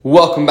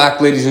Welcome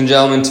back, ladies and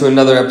gentlemen, to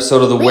another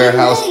episode of the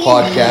Warehouse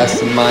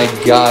Podcast. And my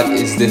God,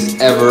 is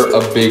this ever a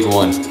big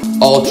one.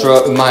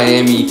 Ultra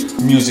Miami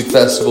Music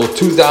Festival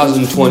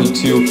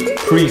 2022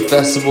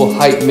 pre-festival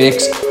hype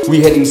mix.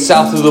 We heading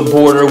south of the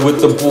border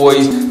with the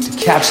boys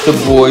to catch the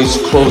boys,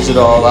 close it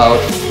all out,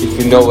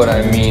 if you know what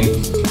I mean.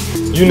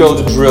 You know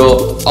the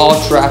drill. All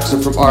tracks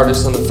are from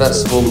artists on the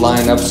festival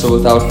lineup. So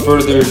without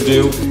further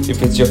ado,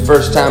 if it's your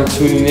first time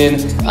tuning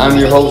in, I'm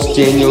your host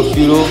Daniel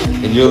Feudal,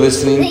 and you're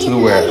listening to The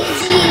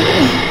Warehouse.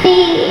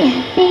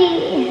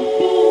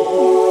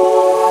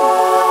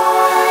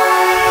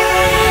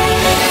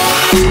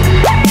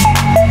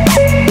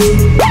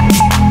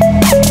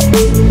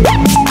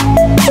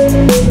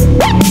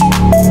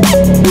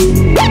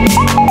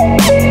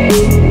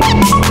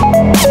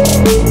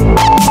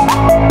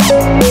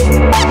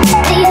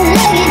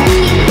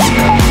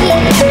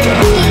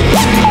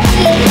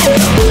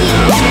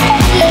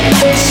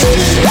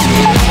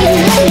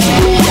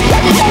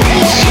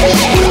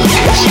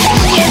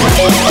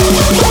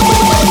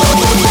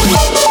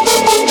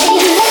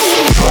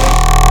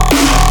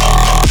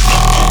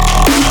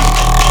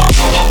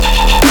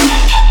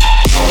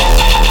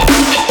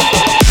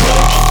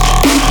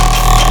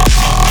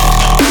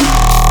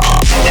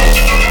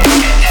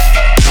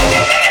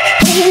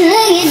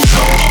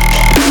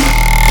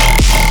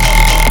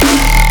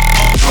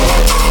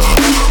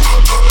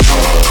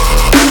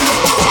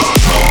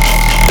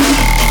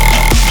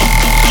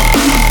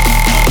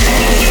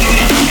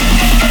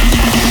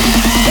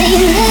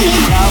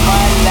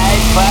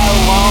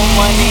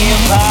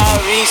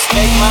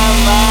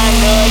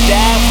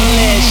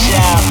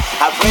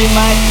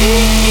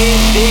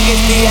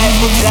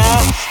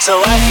 So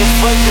I can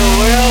fuck the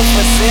world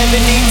for 72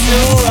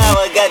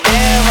 hours.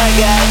 Goddamn, I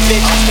got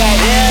bitches.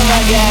 Goddamn,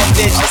 I got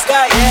bitches.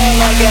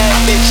 Goddamn, I got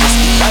bitches.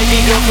 Might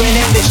be girlfriend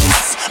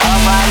ambitious. All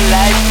my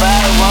life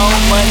I want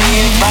money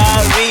and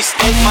power.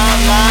 Respect my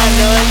mind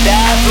or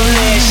die from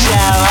that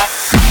shower.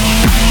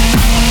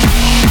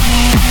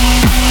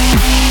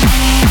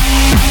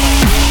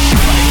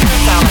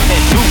 Sound like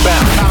that new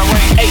bound. Kind of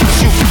way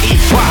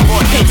S4E4.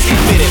 Boy, hits it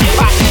with it. If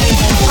I can't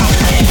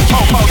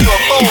oh, you a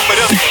fool for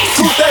this.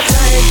 Shoot that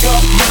tank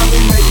up, mommy,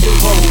 make it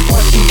roll.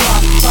 Once you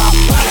pop, pop,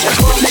 pop.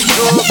 That's what they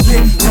girls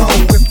didn't know.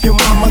 If your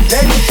mama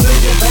gave it to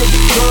you, baby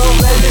girl,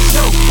 let it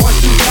show.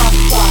 Once you pop,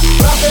 pop,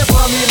 drop it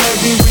for me,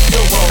 maybe we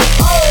can roll.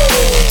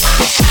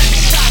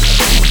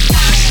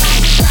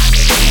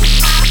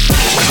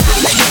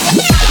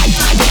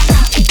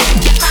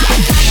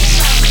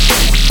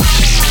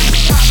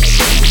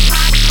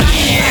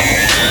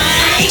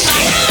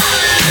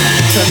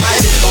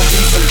 Tonight it's gonna be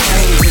some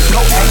changes,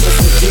 no access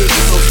to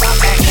digits, so stop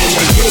acting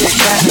and get it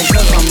cracking,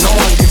 cause I'm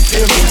knowing you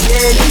feel me,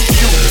 yeah, you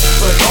cute,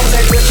 but don't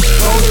let this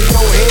go to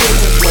your head,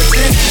 cause what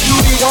this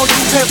beauty won't do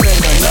pimpin',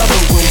 another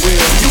one will,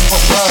 you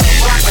prefer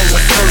rockin' the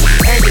skirt,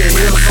 and your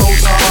heels so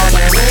tall,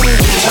 and ain't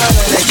even none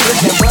of that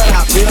trickin', but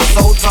I feel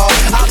so tall,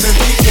 I've been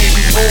peeking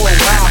before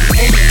and now,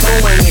 ain't you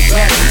throwing it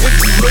back,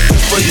 if you looking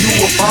for you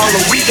a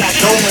baller, we got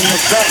dough in the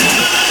back.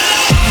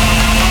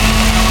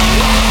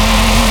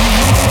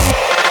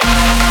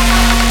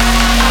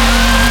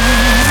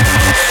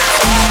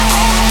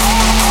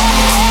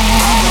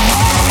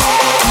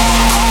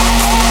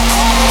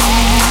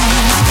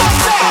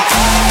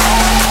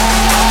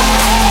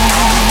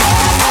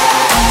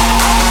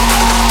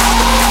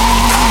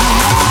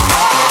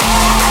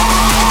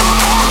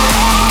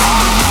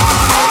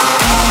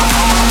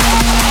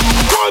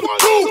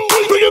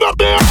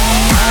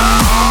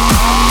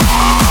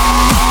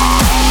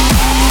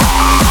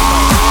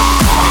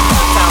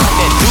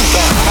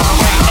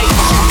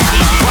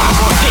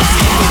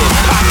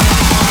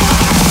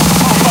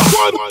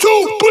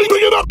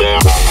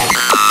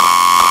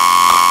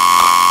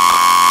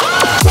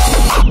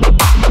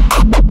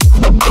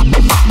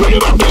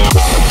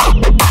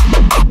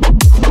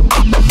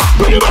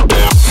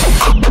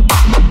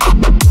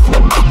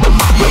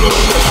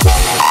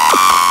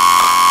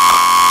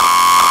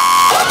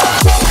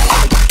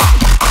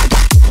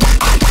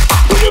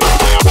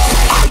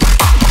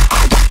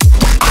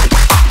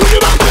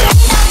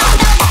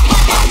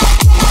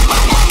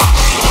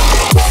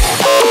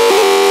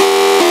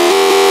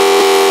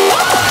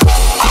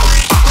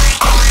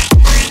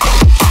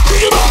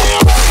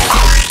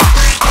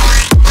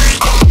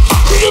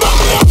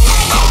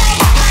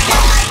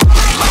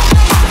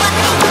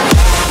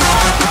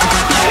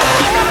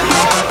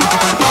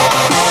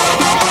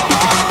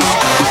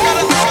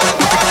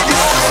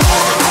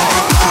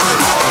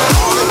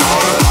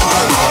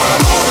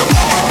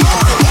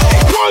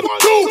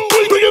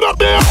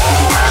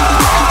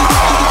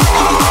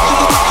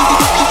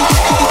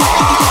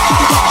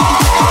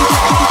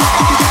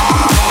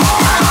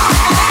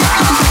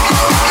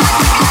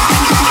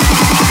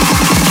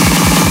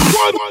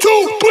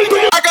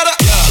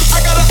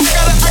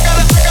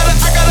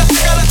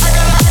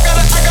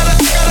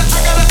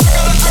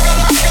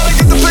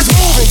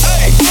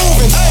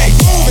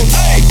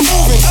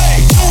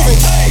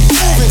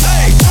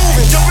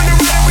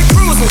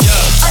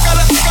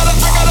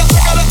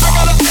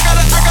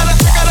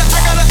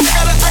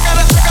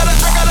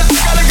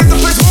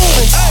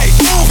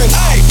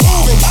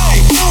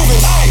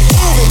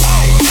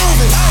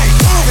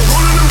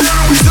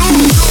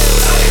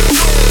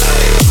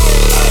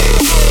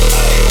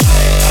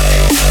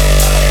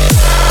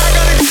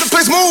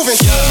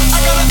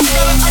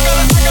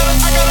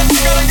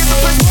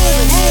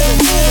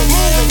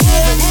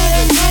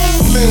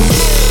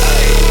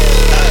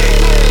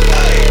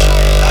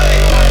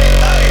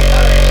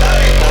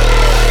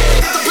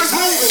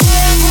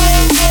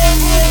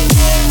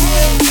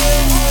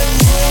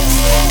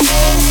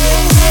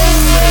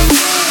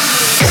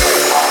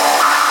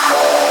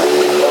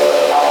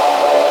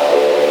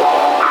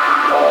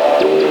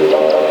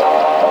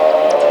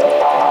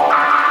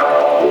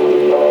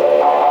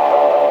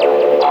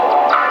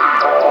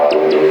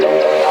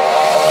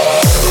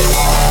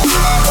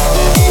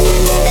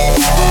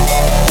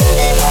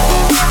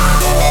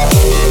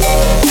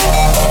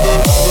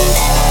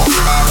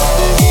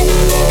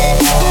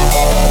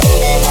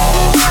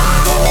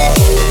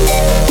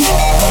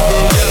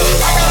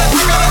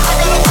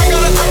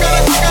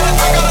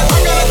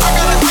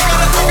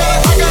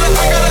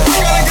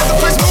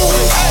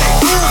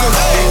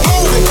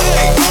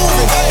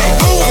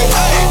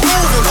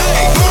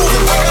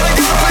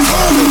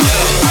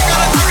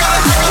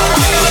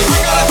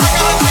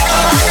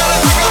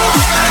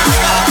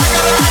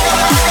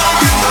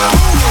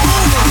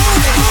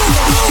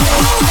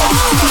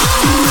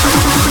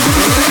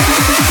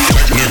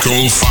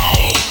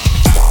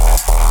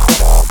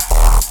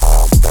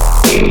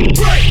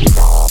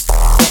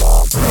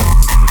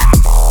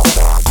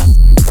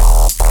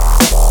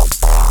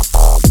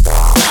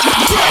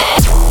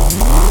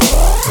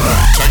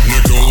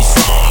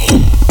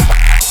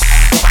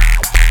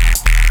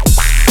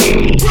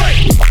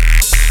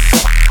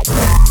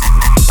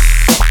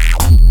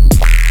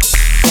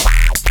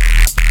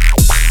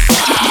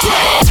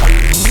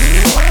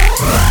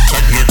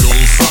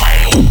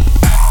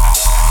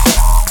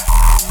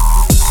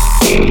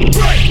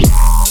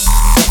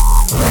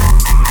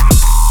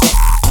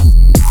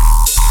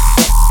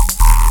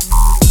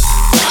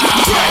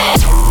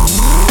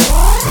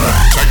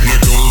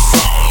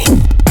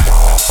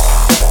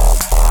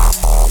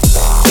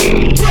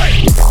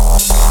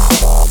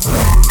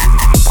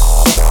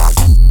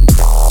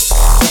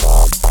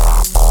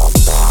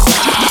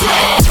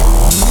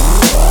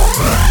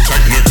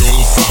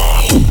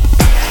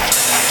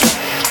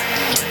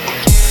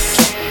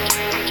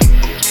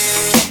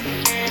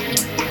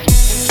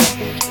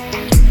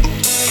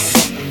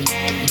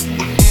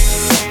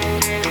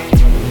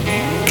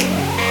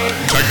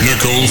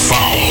 Technical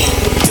foul.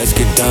 Let's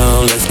get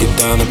down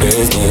to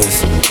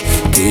business.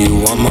 Give you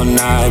one more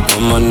night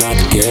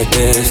to get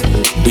this.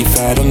 We've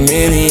had a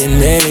million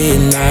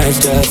nights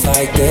just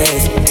like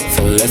this.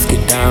 So let's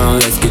get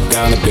down to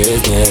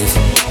business.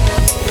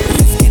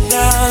 Let's get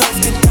down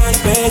to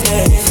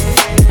business.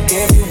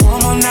 Give you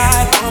one more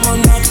night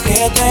to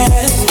get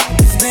this.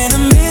 It's been a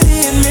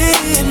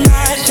million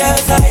nights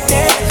just like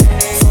this.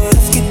 So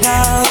let's get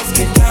down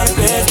to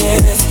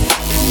business.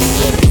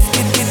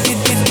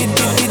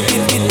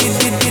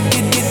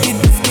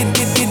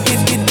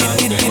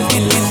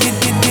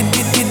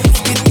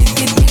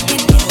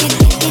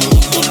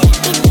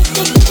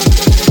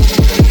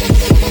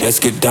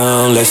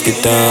 Let's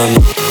get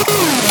down.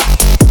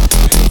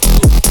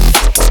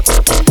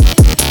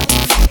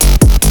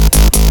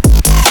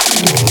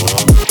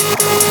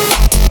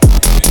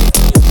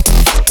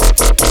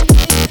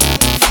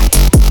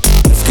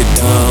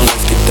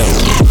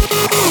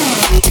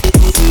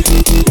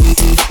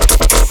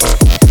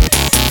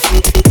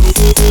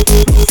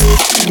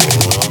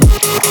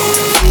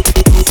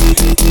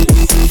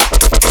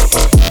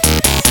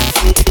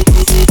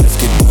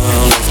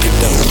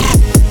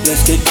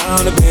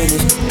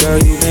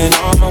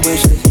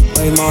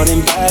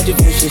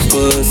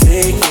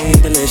 Pussy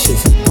ain't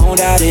delicious. Don't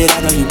doubt it,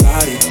 I know you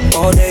bout it.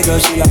 All day girl,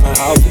 she like my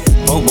outfit.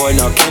 Oh boy,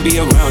 no, can't be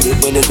around it.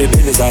 When it's been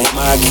business, I hit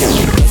my account.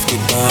 Let's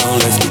get down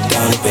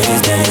to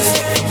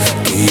business.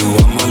 Give you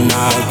one more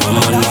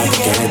night to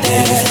get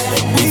this.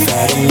 We've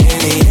had a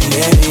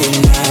million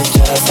nights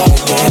just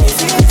like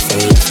this. So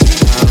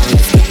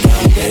let's get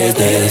down to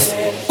business.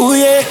 Ooh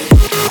yeah.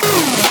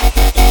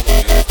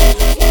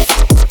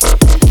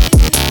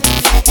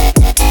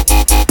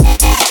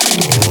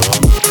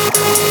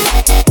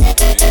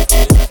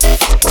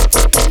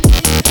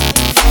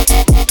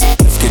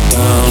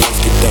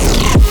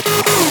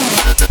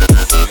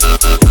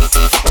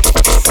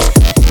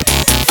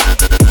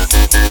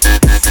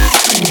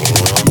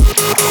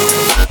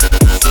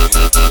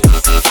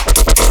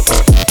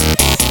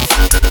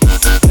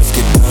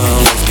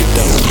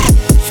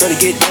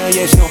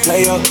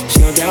 Play up,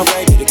 she don't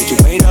downgrade, better get your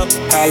weight up.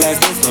 High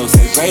last this, no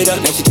say grade up.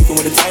 Now she keepin'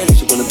 with the Taylor,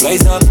 she wanna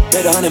blaze up.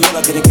 Bet 100 mil,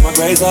 I couldn't get my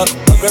grades up.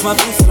 Upgrade my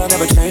piece, so I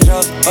never change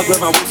up.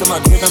 Upgrade my whips and my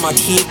crib and my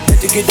key.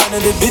 Let you get down to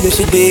the business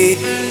she did.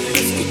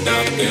 Let's get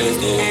down to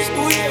business.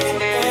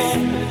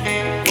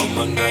 One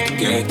more night to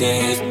get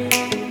this.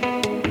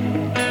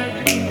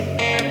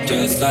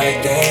 Just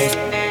like this.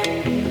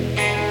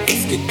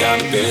 Let's get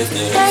down to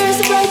business. There is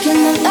a break in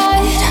the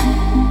light.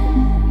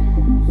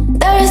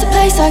 There is a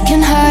place I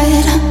can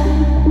hide.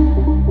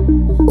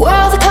 Where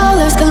all the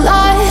colors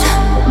collide.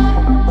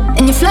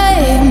 And your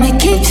flame, it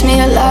keeps me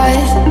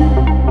alive.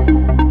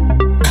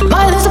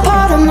 Might lose a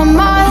part of my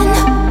mind,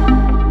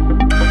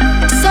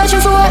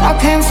 searching for what I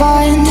can't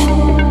find.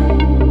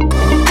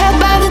 Head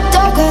by the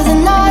dark of the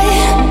night.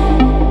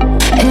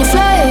 And your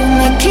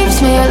flame, it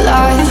keeps me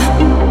alive.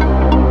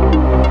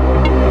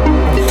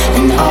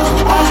 And all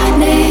I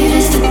need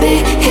is to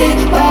be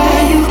here by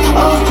you.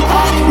 All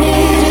I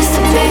need is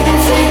to be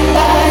free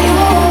by you.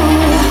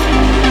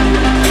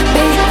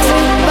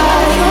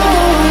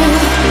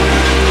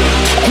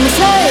 And the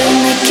flame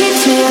that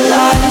keeps me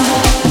alive.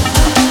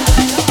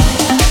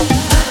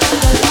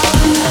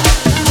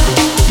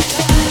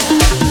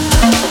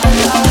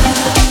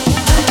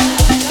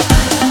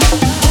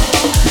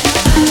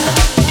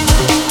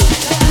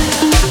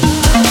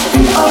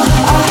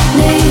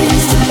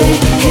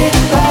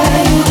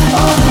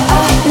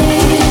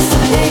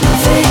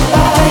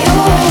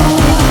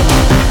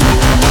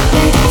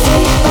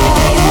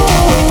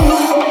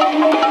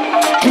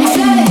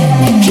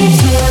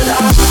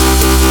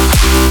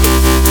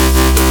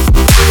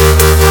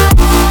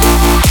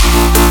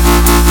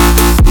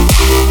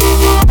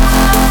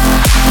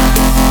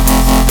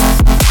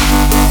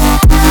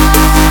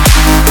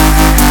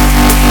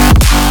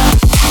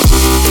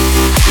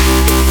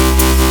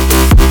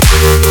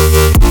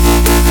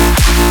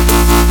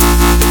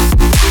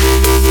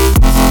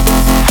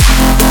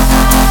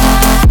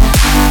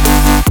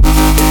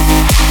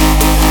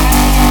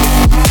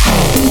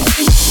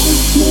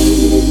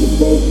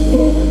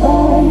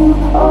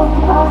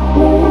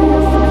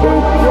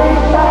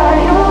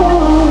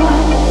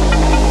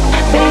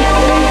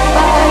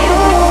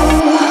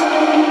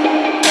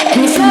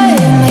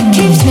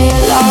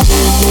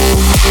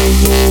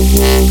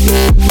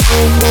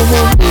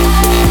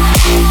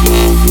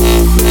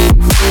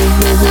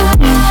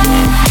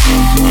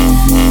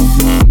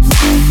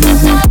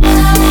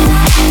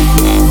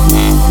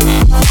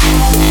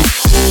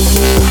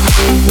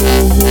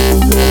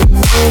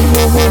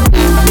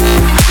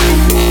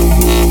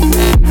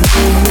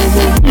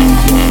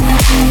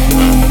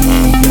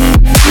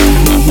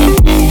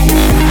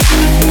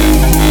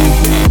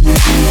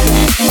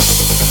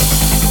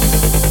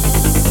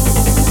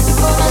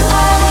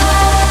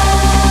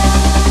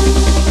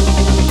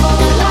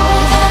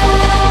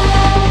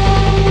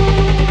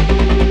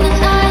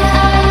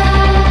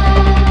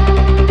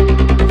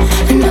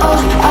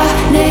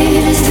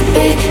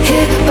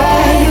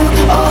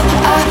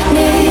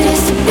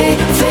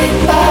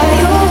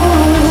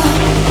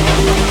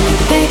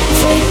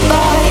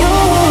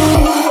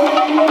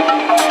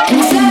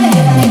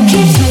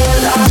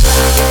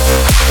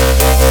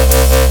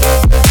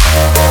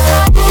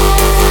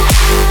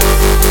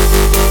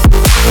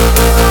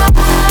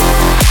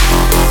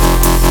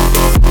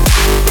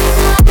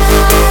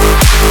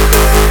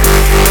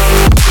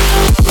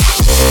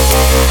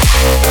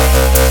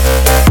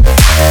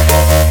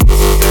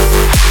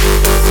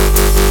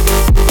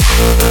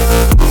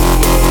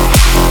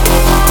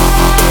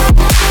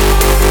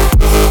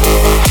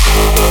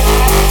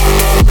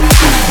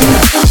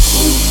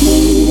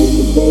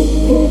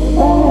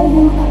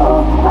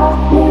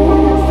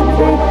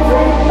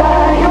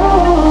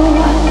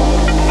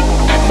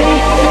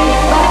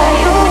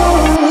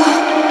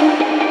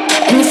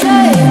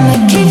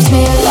 flame, it keeps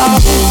me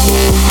alive.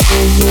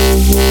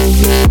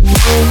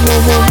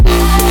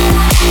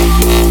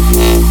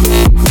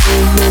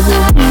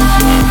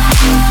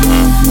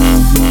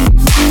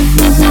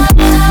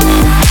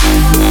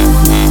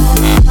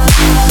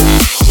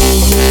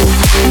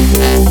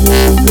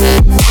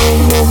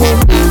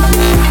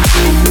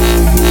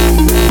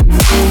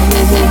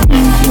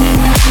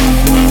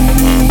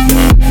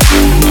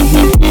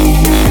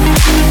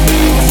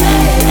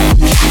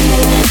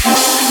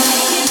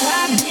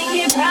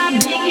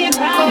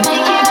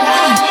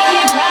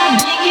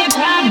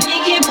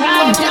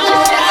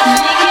 Don't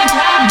stop.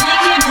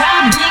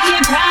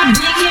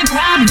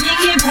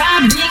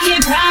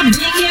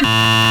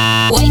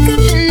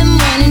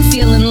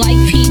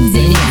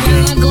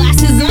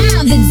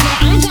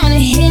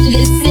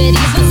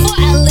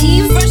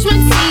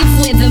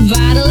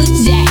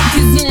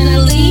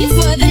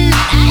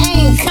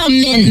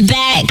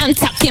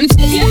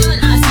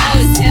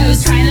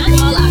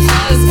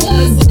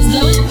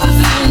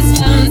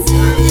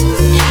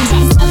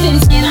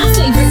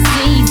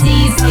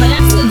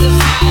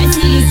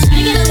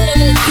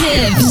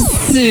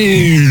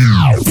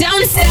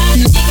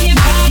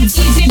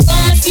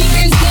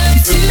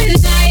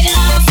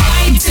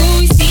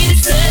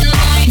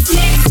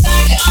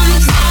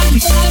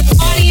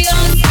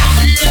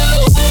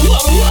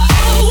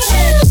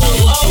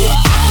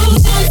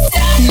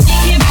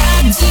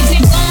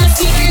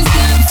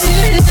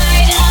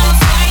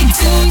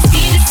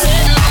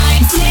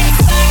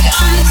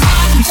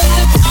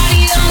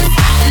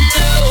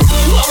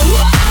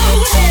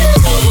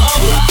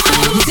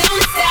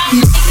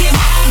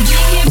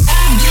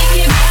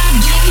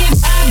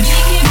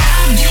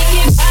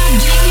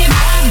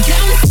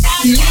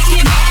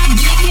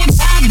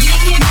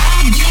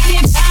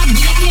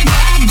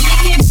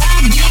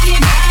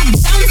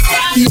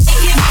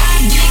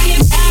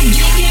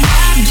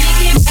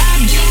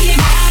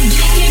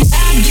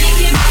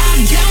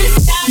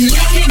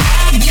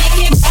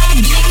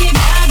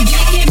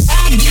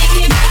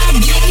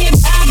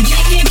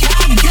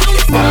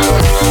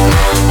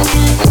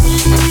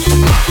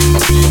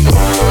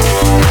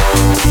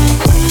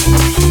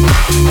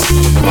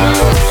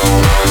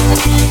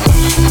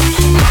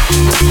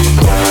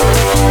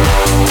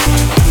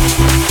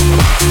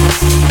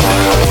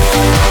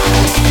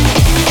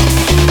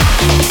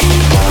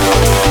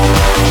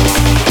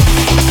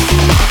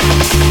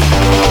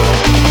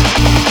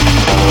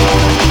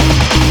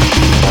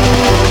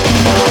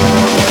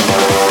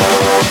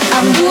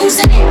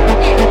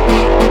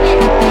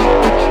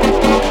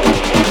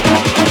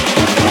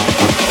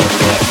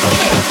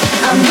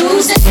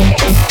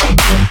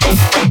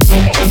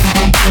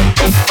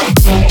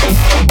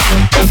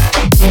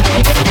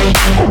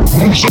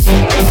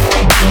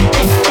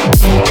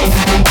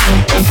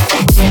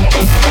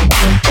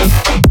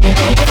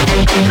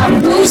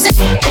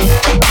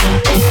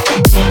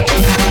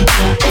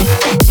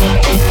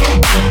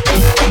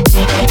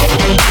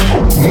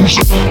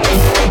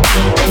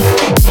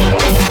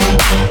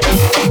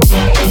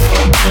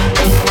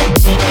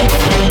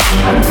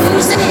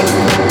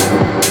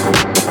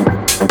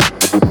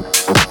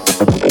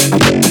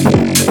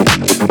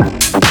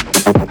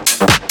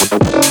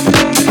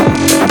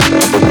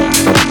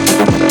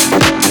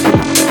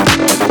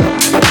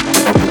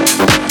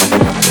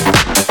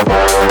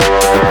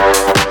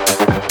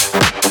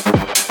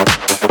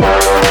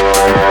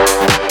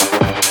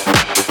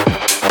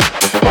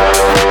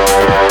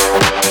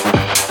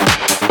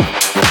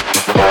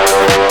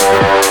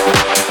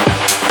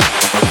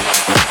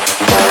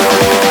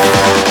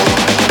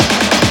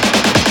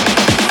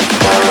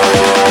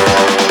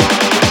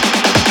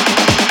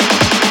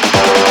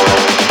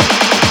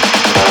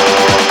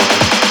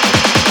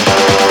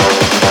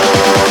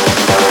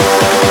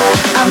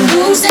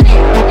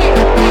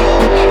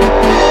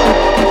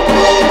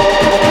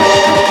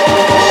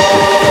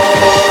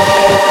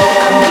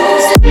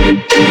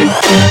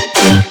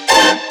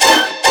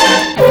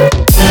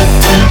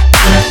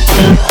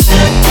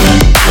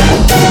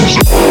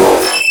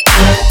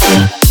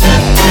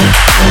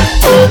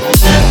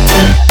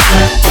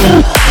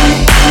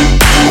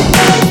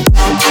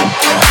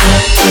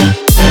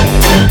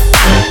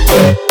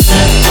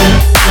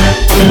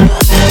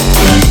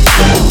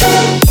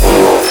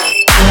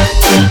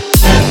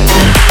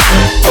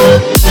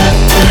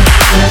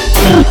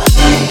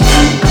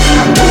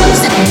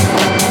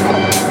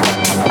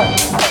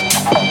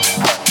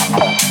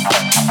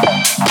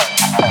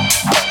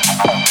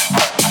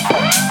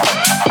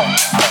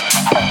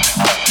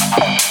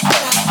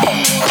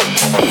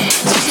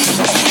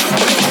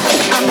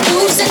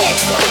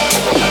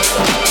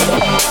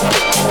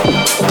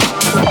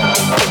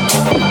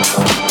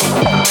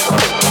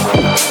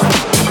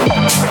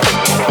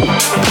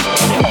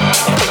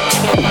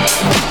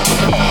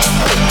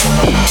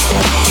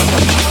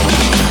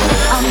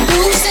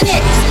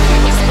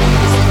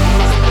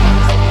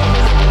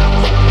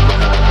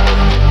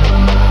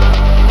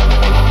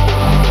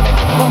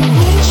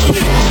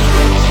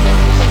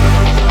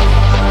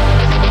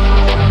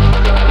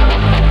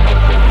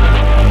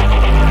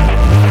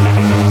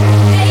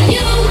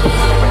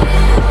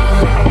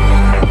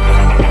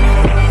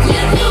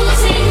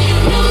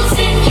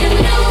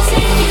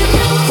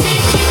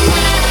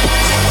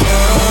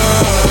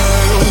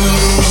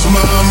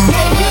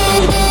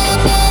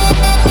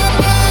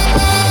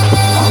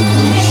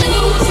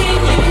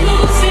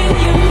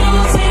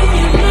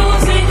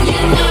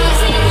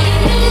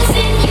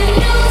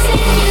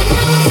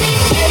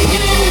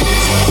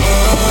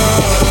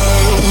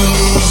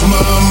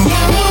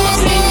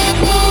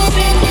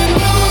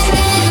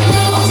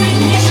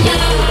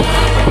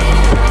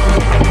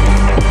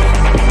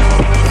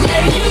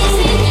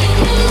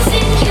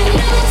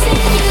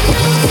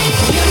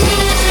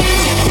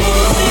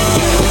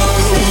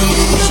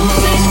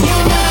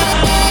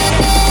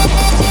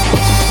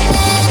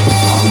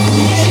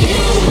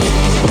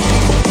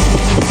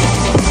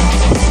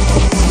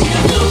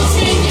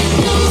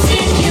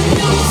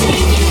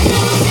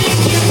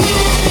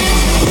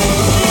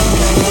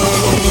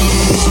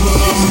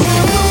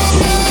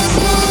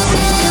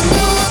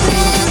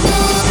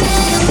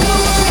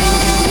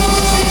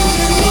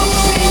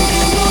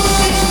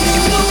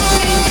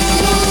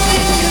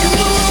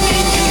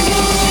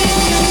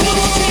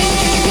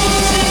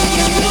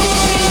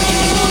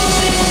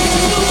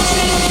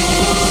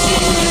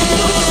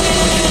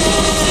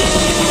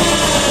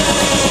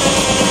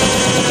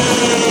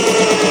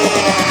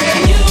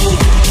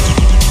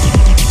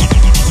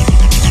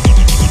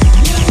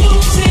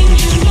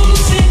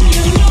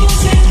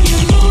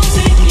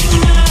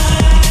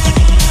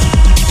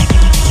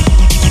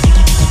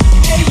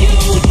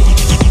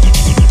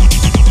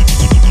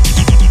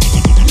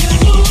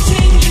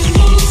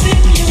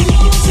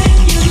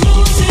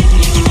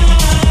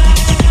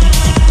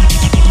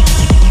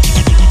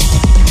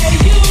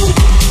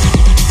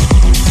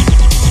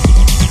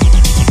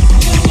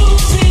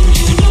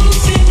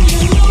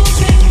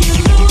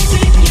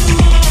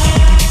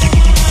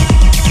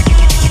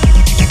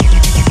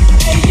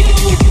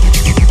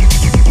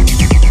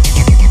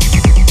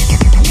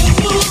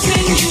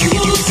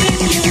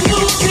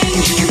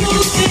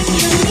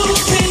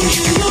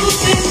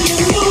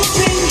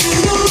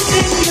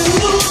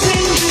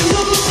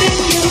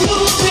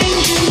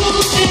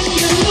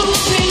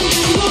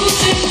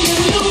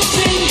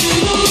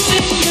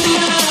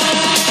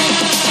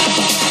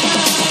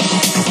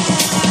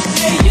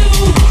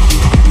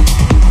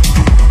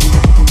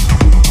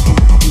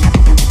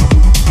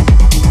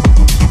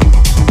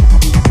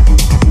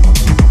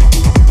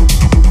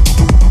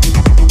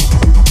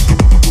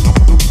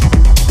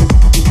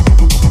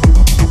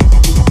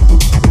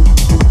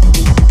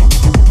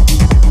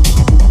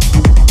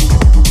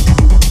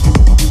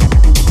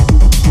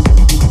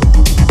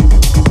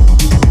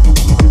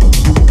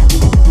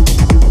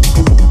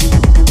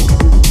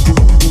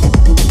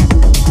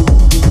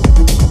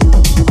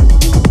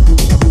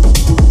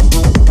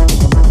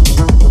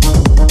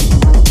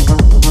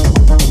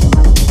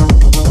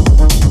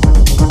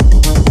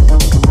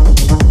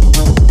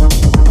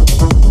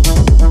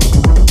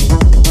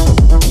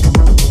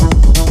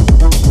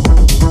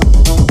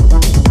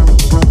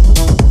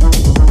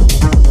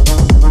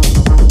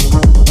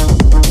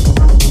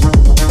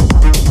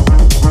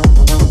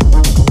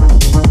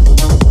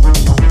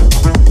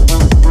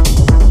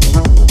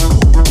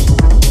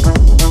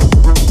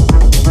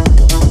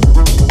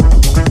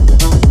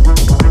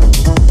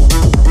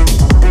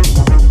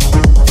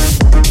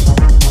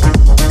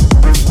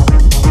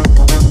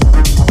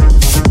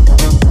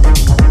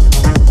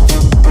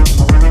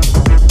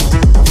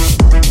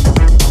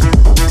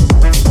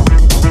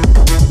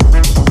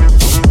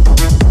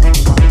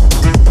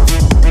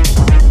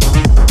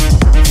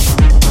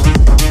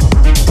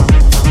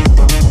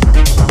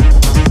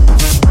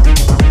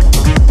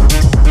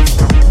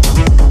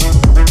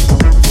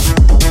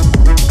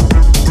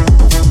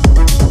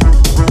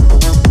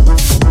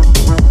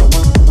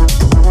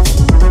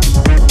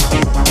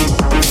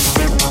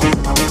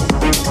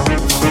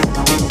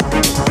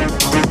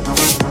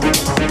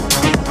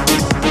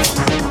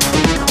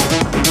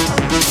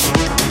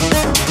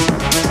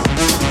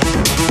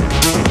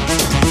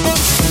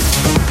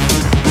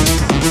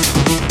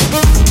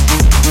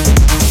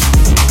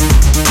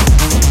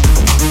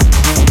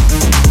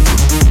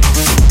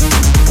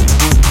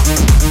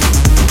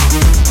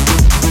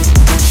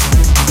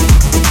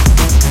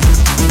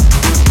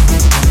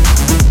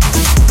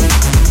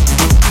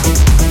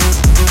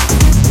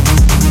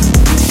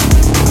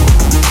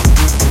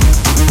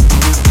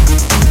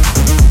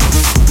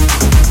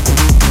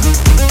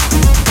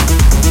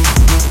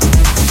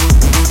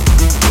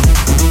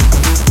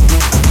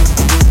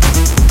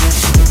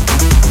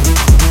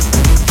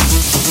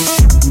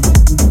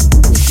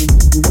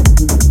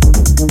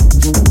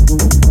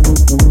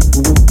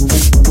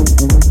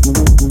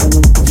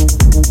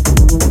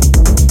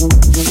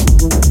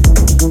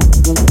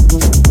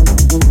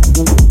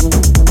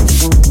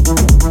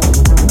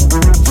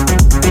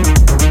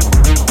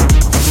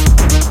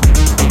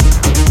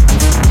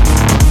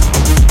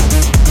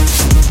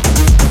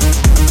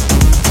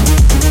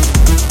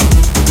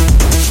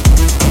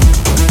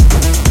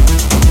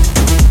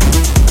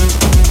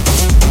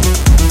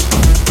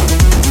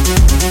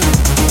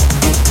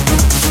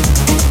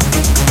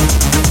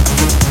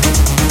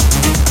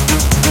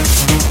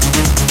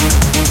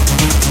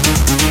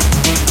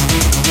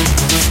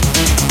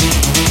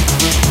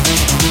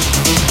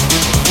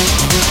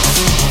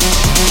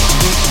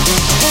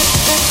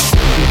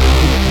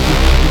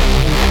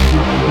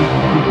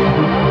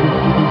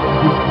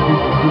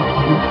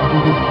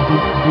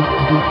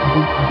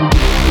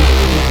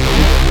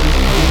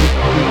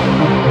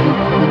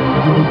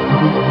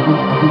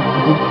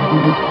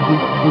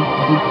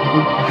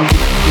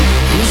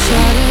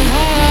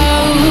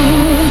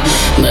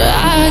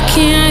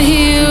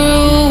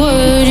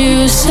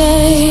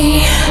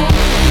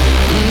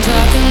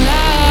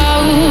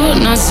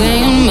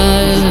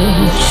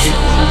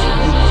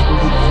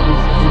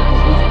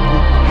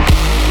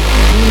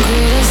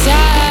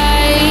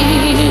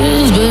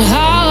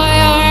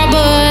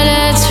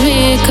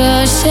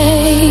 I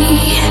say.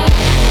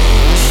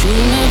 Shoot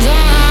me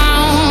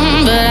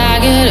down, but I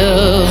get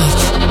up.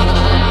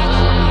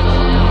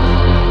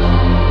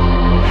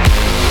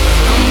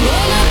 I'm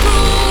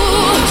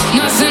bulletproof,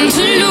 nothing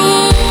to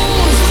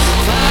lose.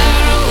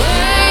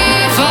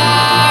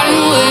 Far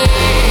away,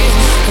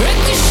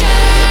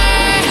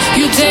 ricochet.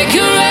 You take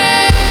your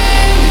aim.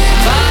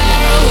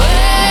 Far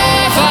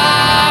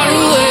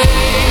away.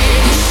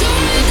 You shoot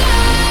me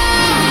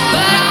down,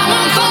 but I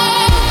won't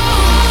fall.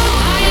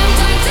 I am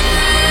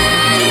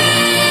titanium.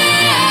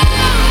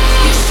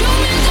 You shoot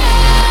me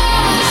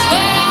down,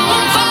 but I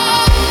won't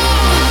fall.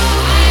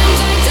 I am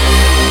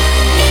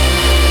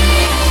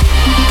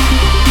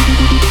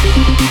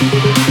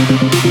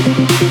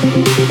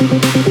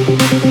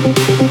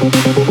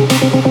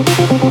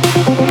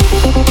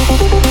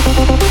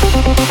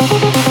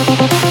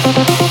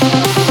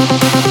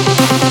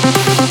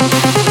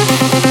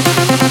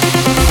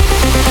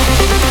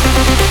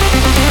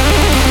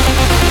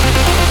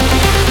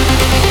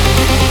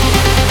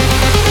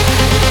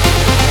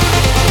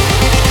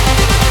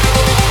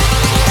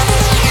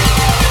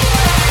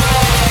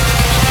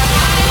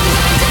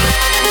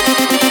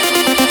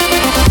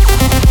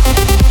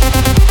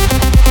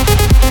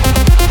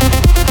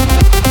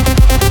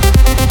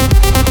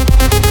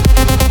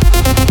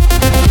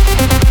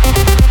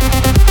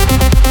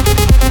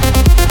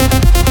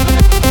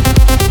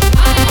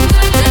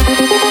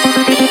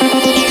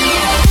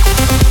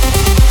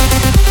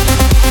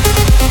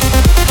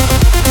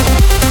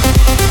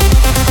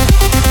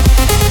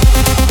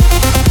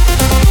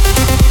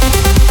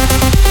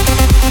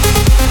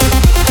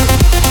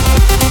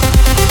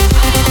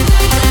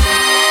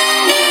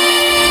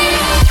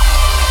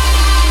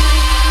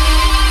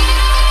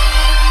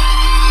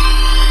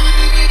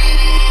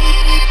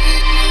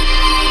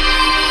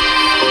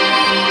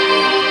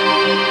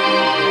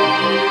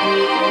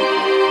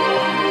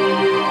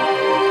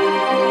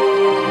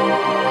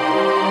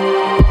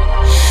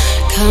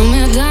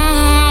coming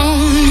down,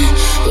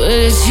 but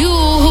it's you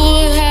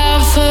who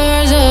have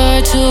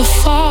further to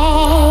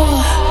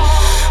fall.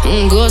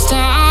 Ghost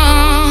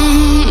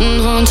town,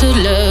 haunted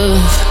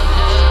love.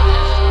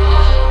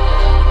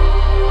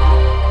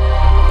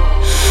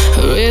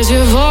 Raise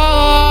your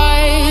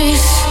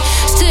voice.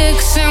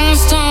 Sticks and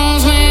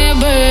stones may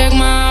break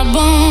my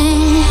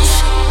bones.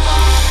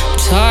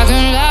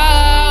 Talking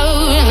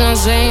loud, not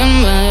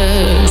saying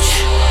much.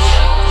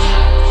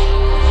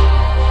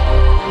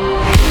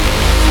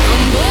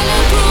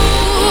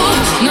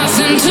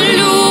 Nothing to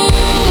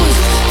lose.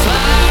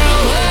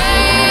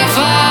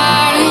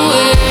 Far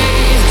away.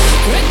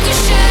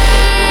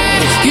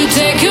 Ricochet. You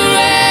take your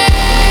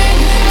aim.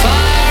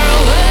 Far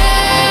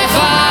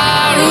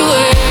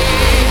away.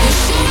 You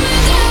shoot me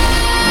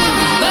down,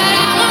 but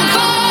I won't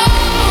fall.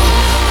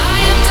 I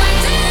am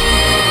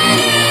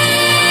titanium.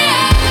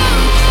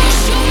 You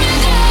shoot me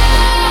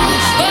down,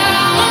 but I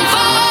won't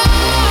fall.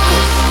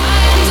 I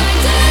am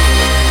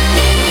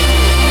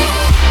titanium.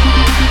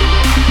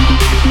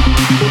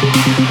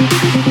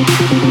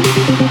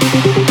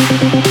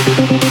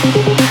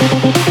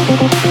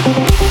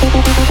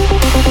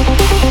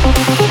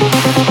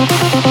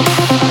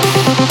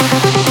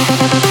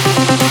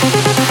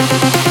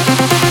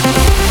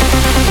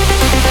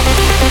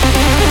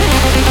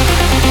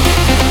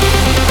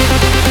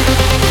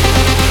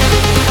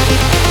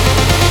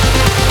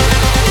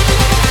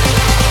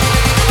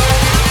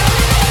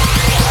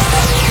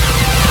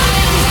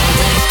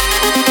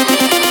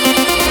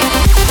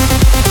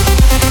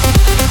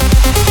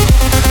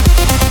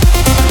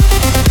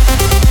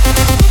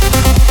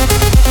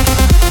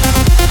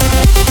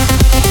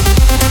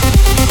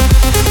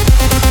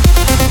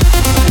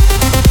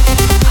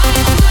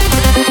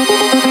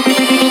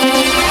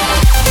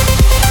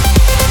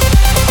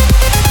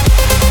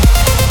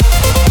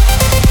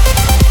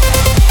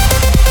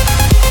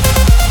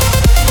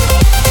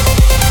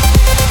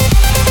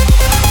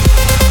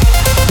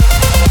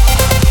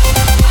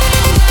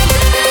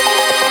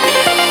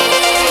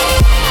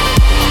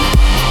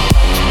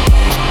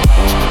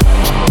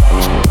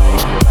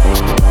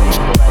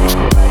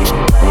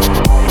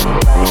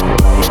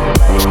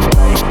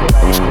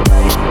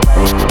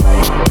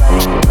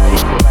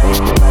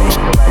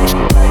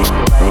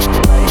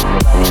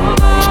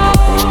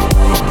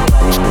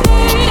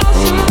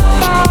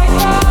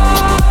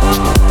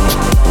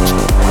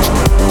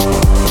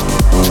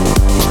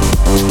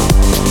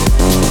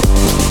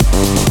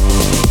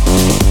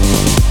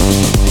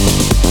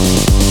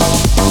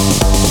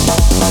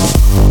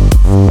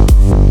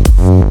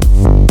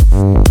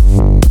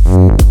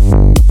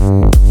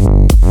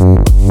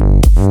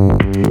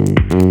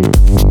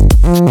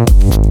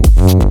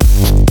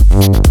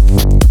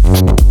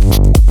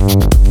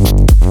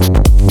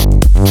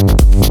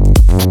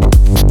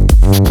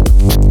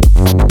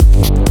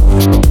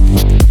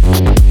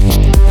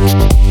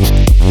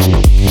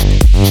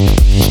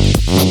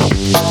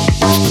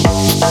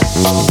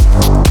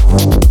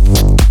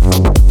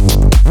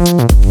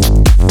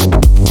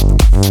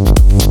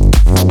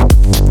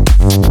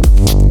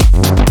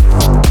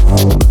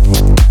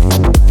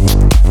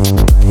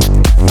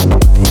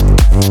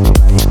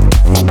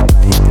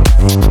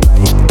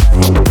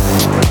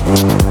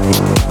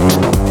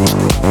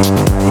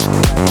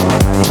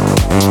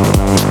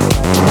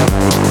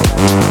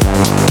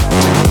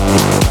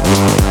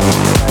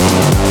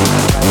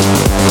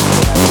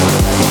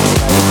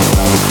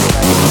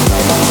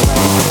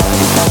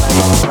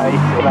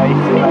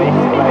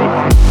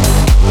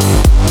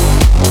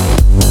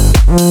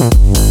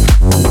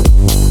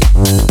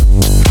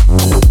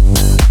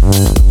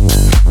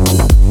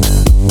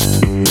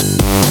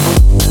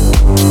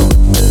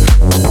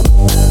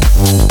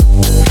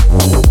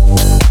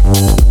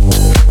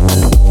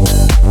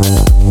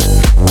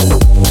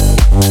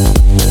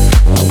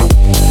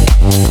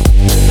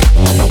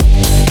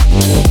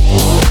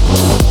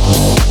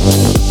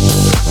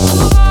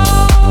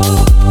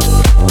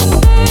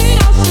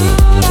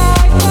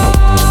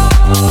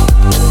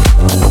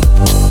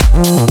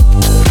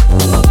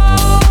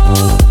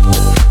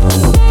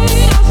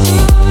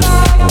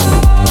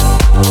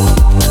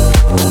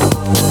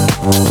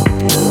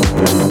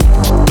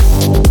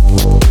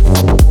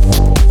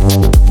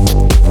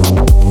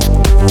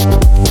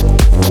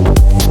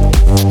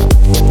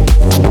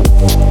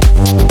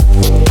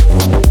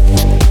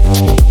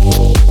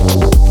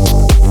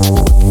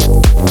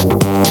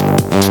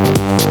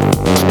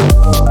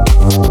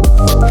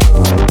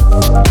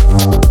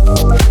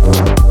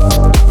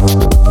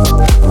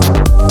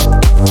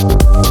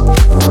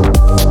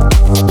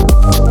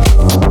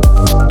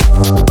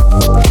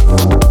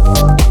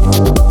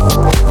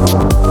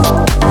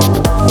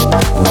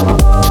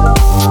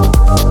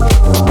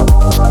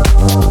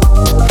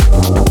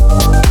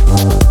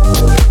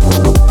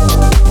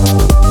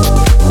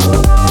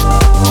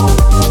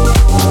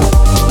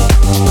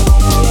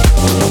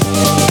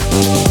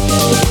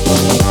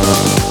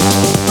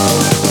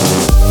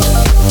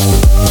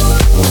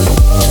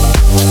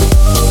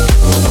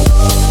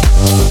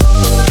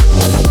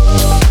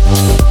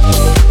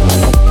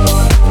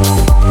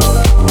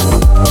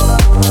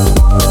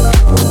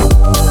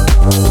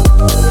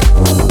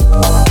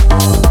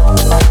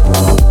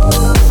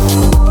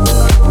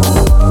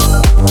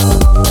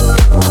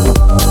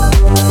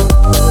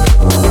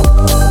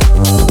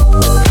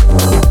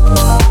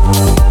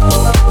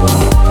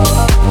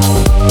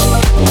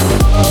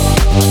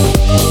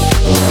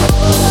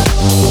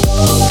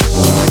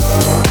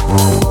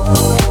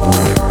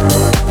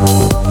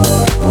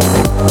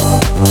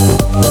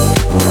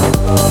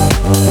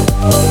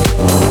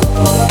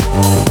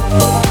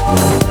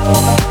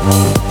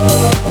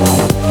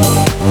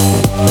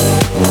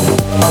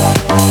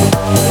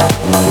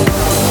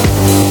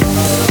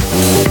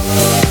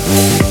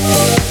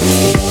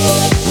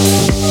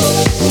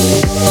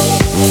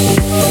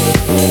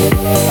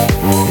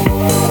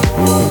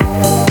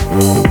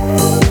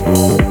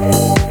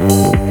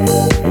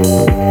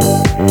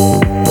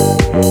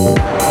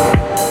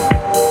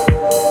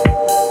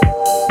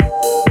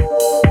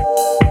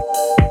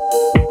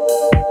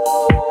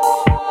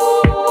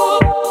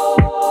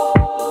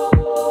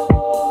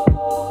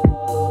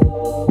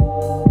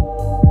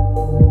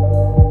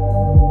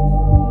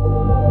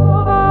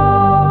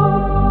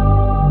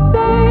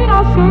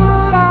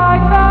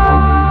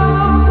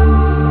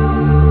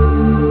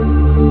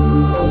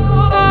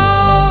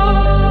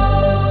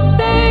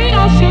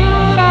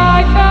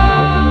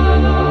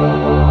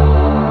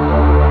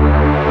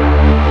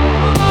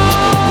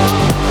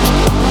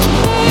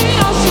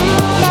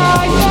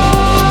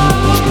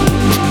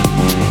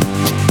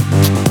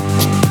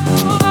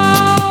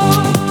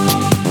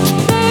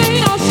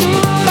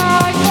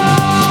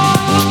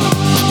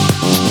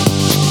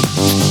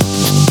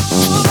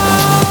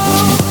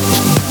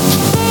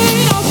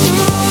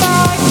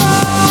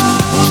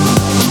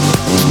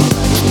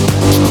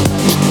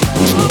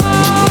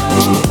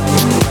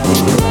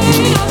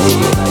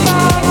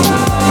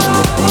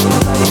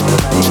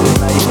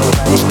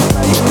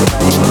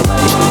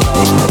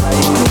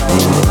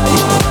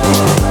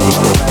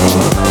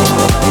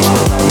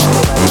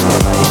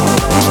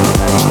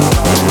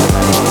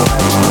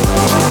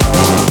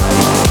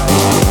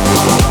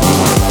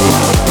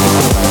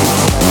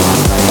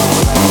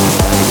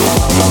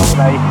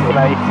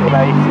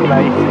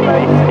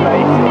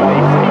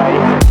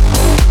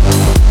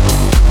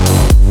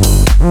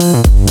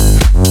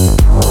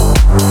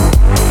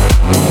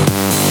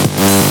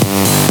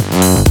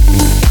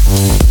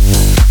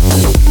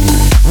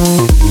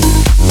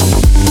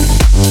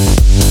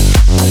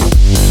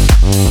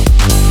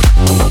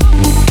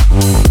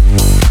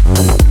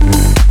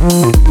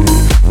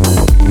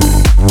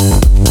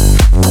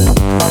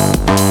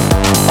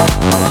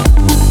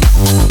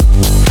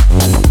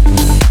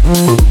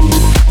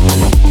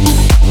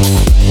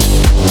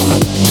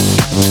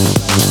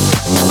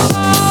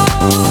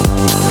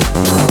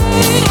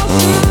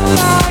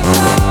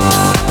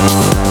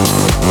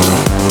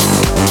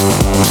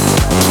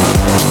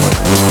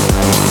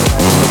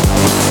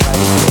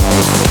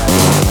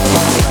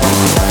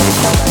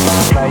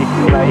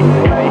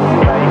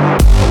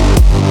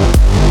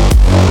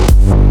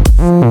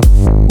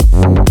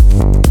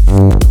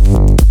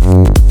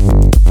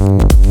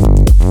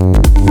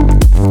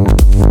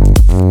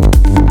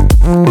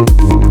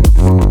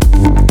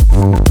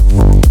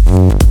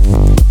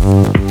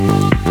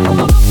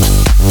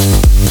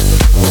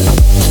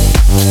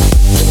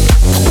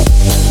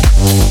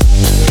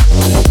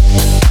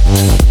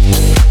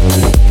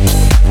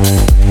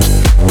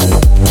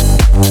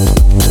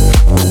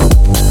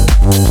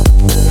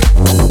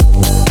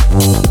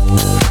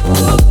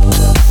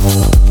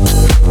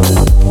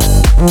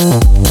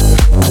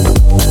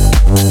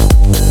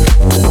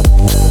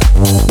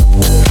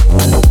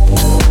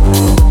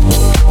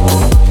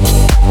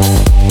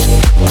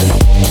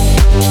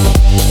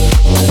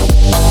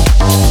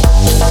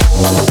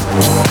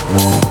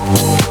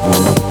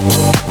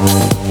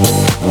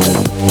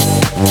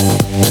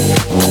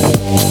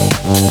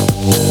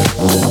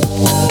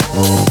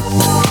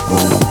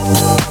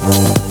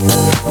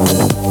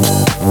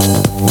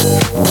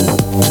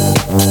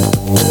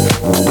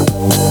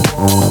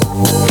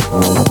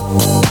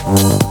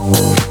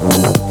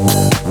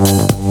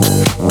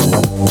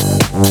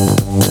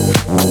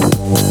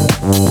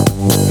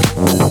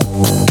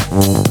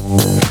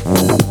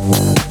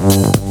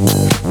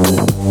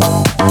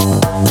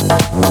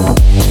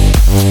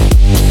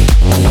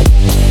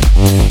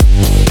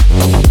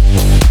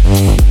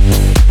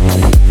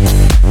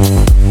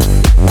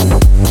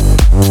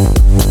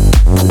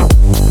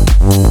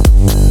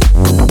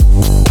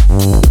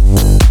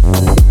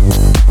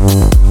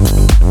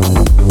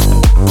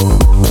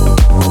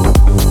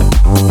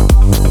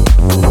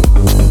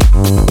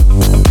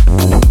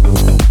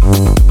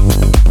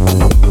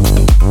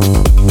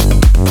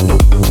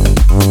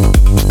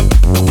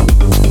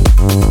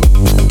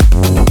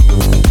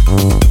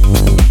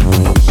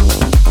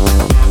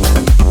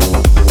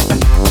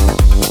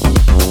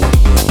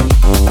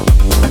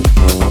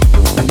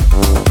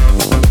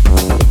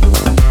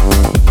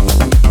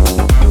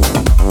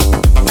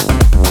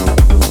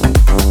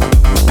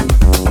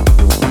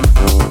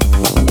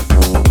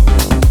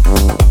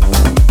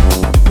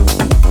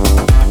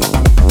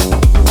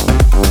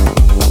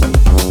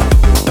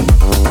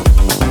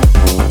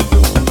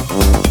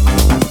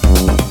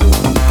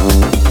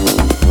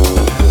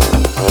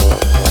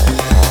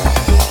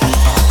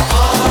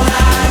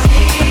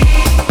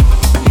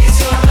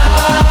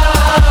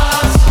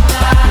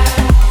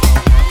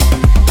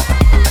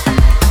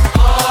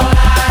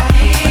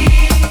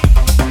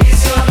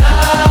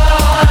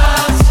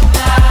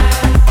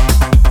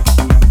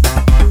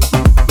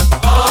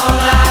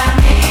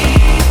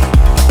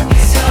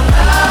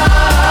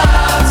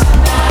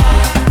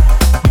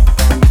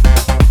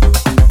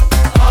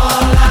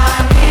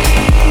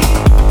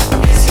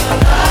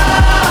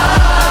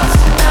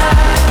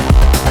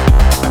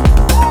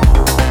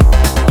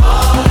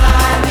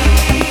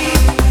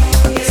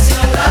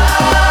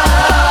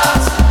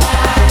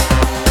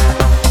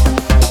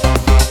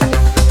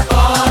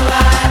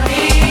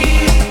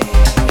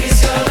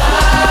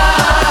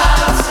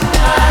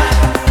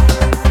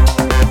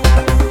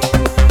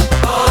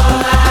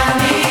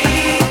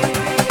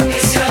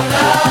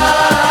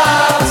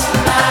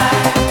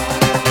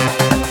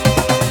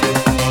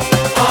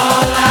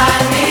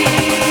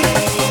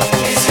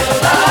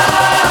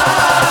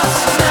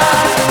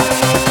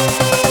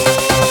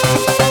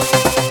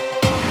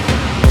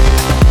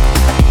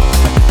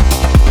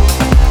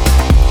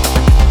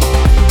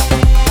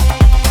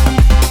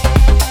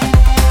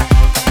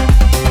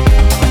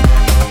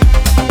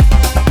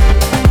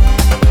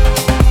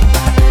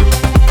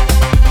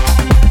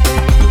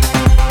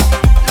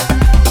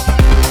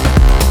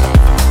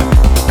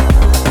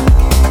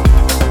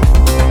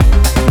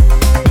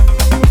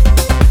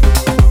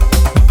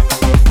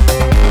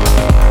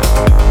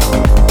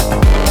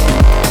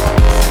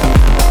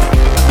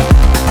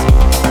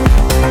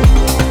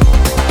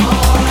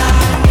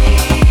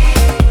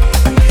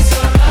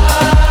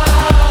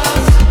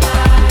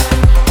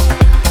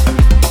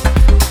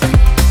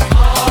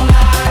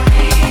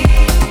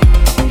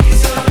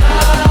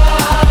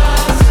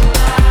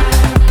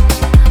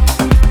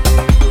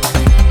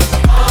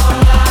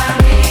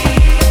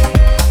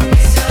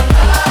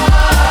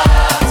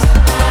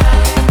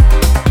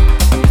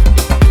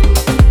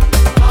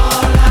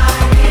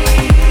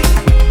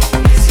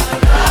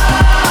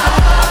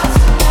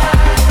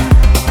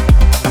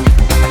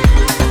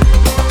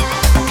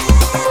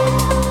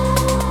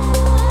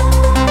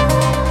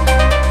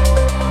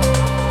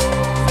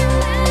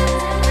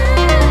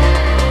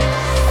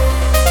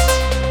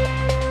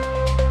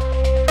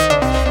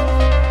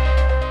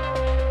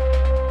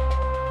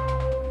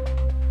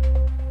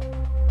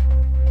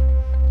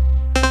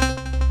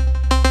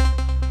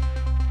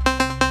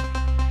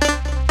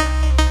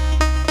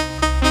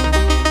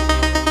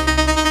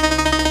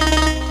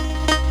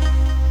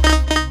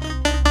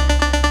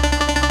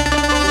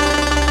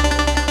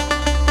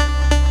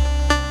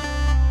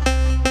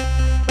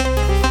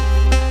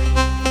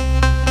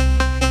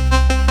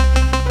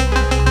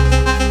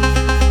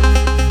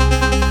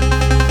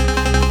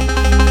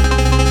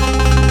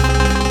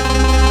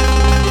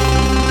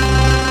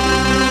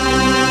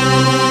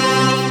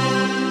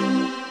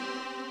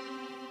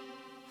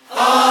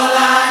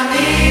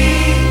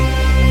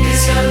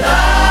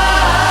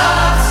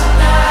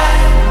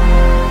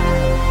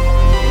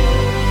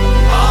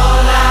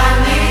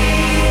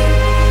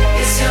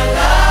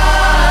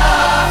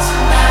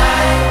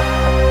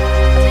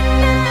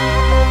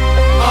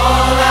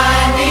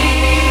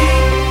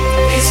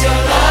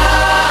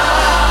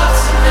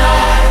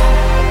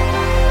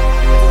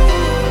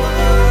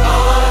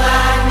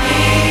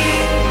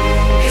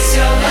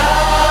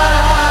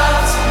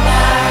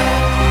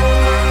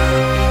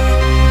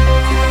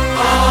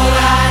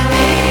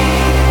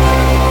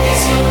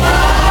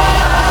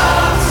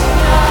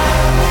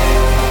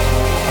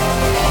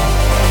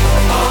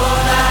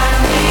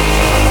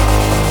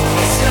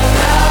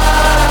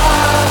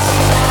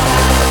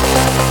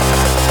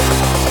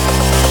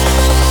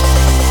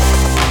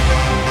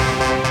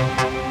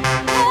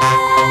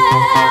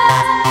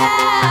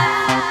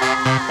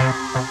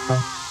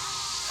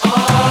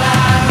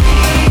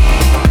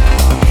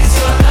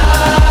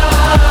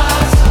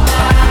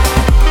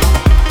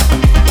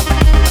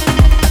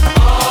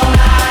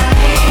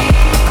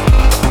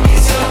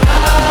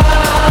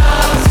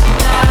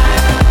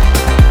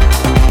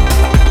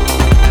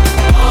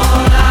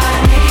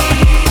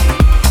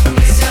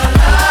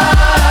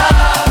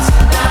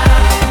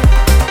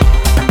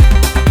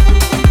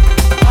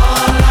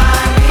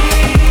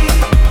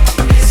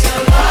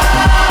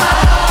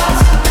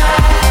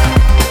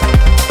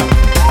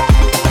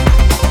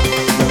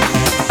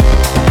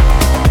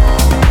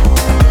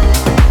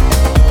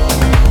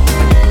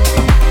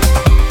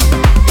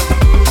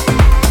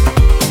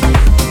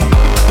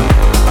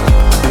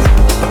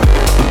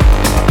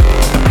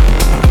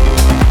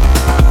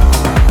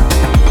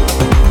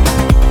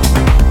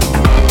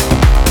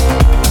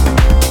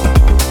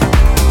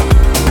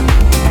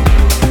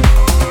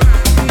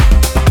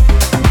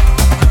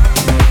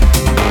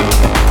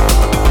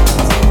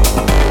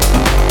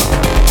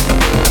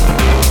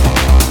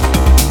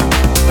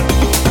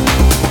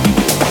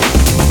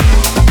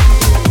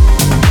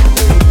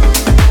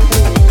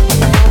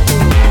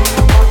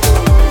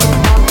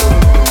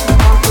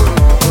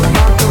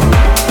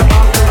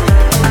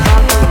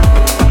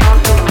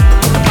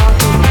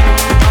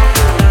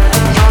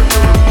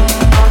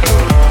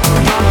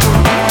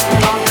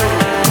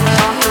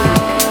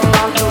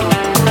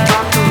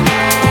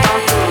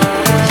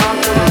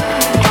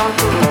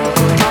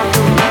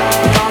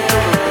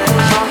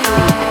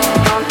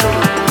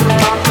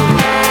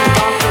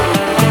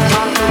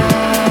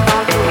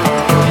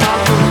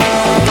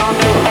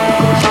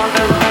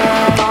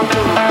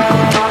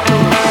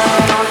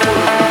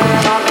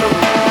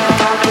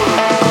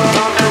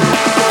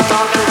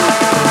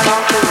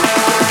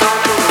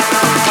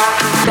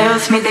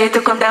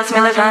 desce,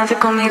 me levanta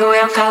comigo,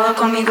 eu calo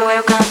comigo,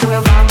 eu canto,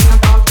 eu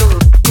bato.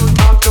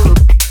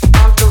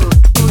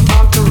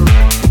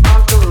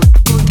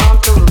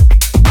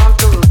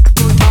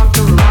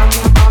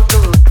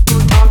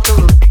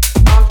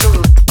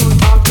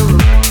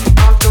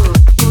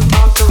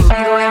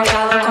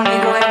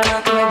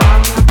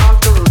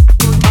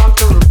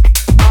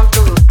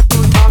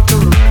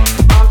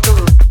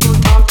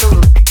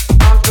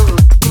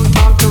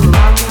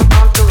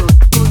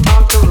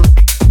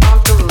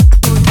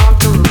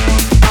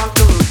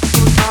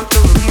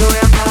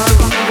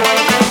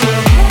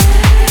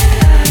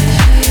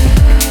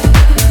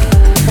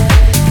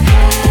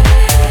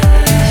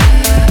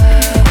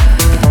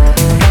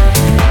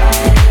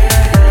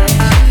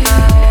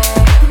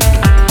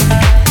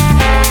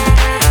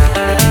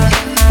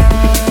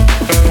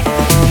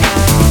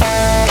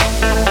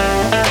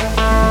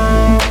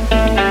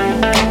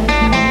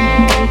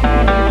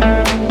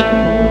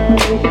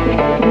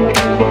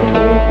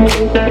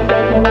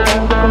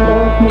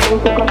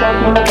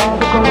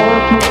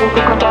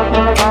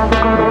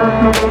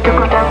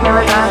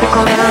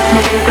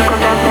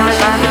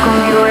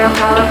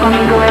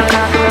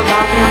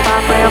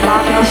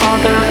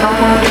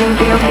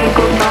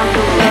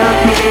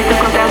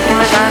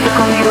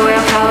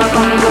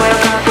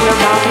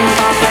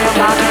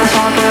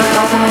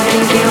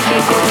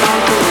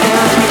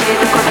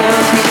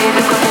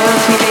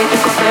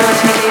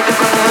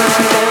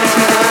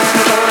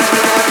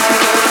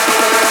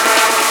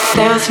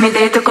 Me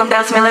deito com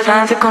Deus, me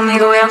levanta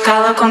comigo, eu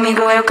calo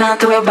comigo, eu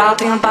canto, eu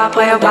bato em um papo,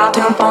 eu bato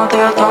em um ponto,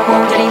 eu tomo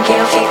um drink,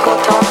 eu fico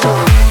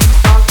tonto.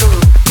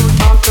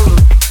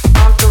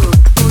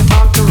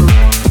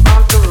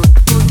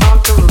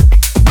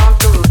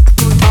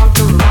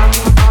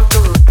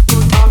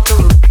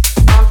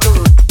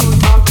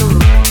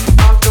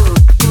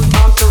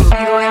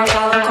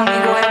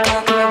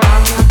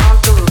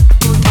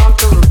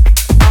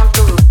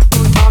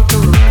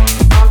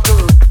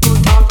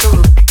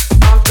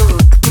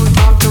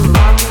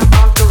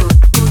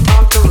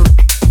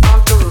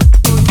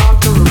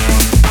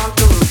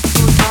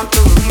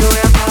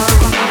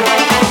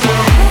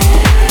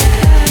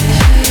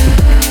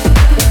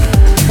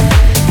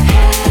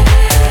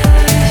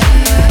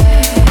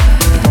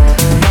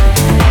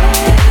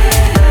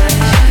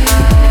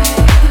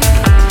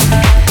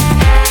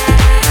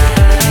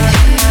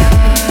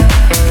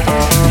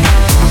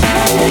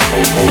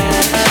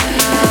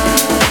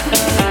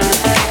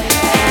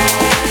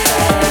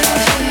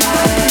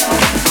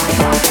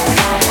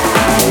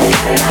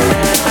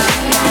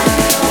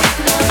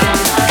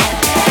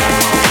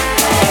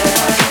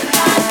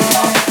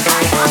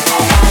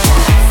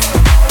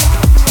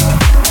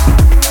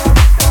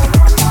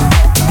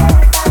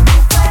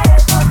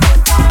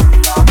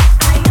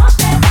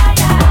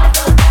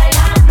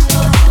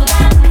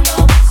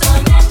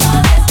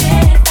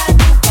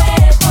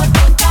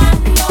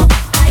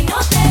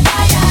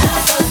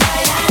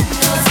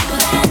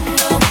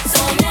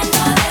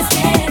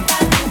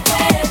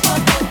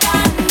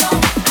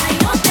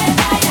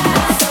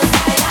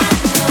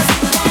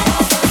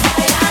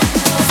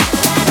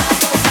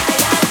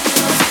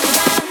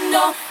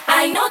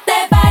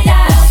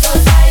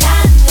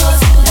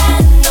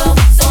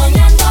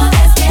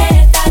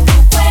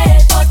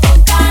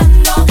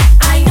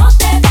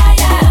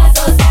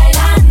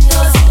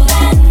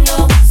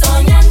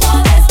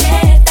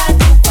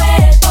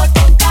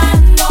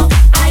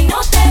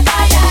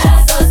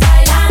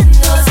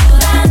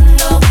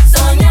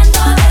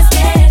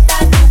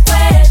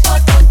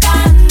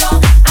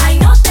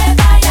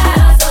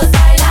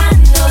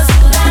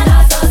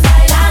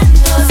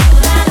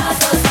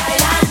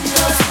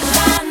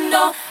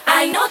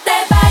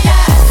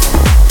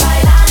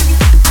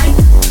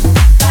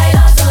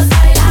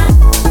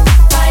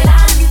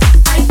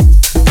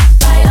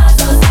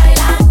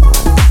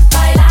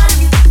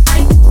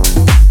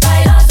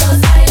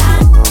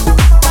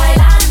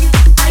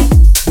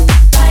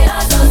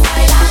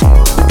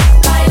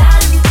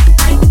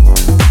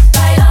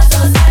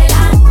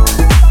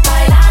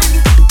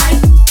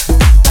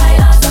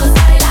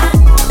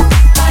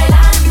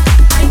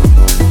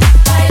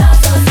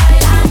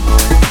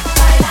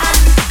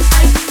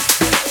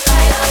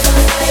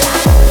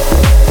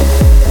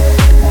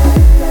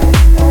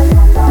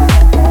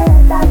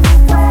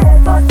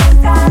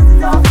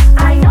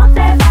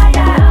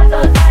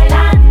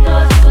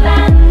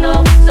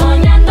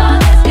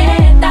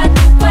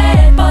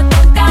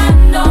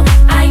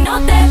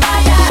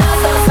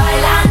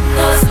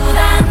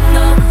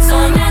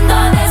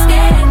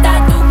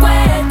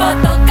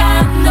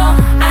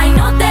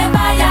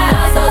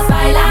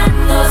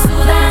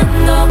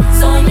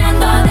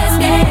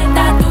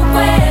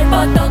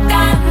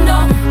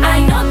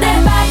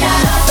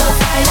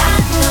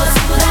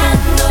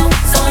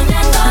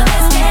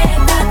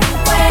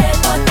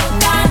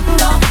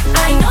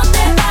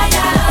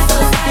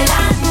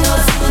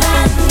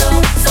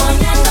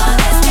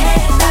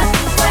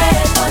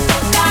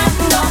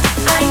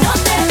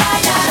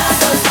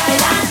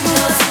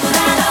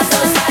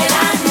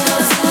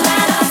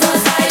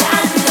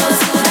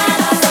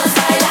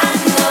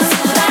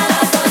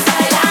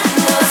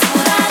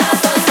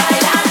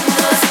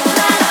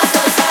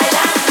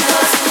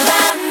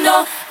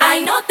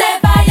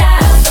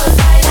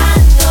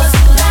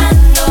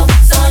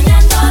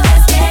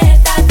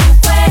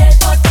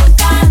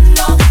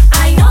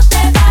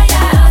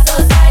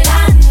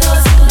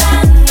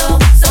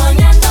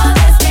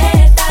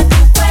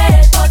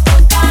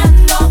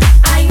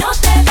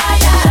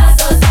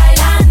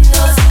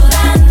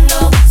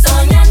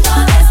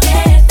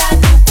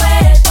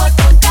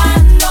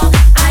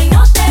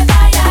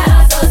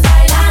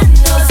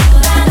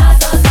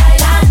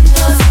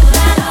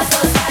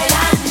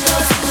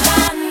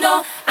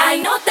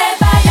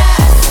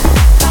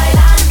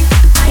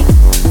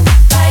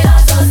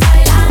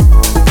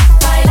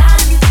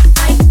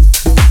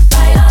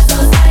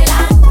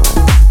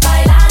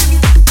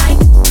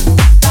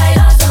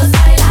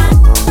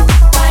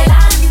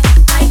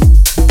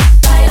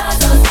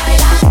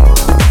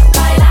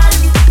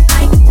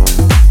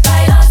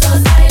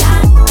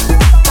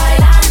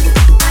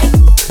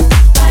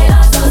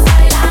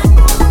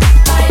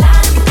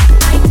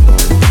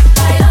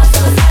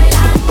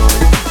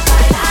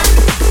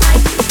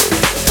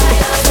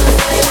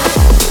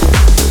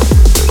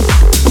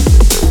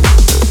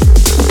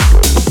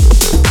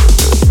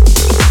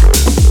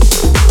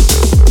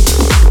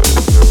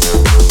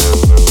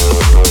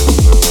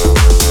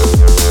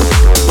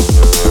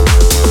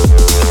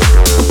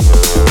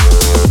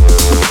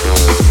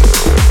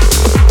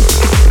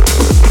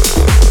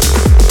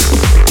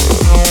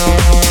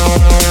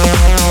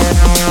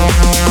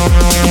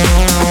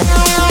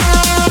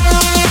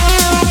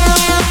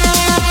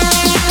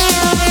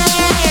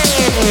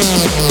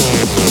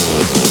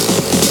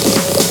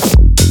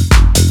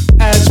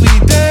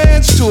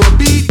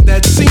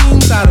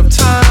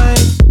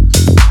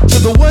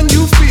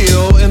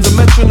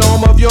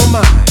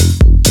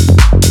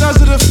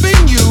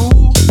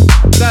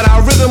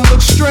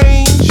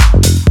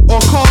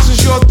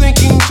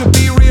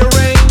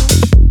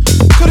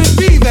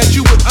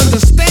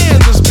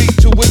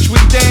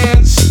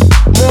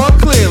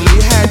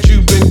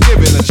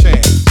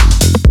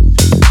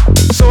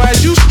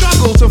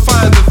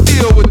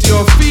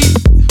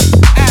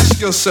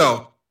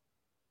 yourself.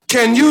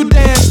 Can you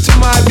dance to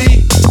my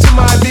beat, to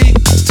my beat,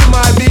 to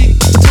my beat,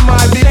 to my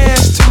beat,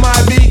 dance to my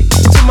beat,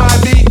 to my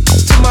beat,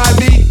 to my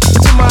beat,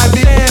 to my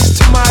beat, dance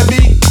to my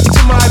beat,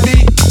 to my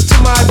beat, to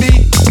my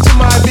beat, to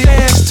my beat,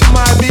 dance to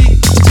my beat,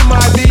 to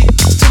my beat,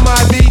 to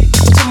my beat,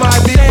 to my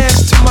beat,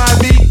 dance to my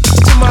beat,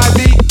 to my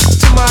beat,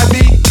 to my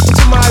beat,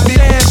 to my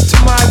beat, dance to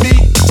my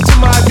beat, to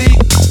my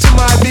beat, to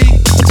my beat, to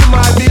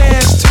my beat,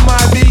 dance to my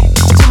beat,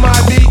 to my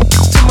beat,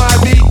 to my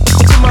beat,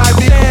 to my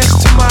beat, dance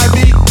to my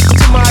beat,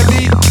 to my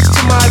beat,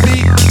 to my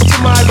beat, to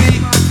my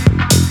beat.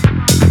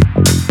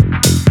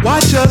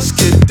 Watch us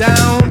get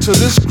down to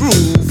this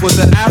groove with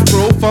an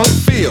Afro-funk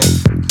feel,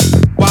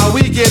 while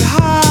we get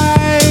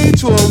high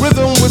to a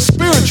rhythm with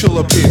spiritual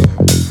appeal.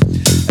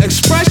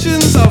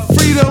 Expressions of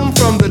freedom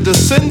from the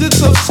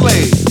descendants of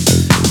slaves.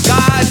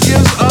 God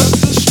gives us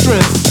the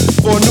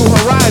strength for new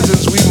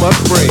horizons we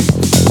must break.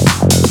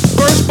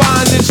 First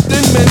bondage,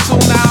 then mental,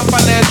 now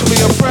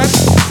financially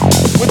oppressed.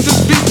 With this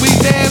beat we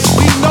dance,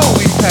 we know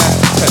we pass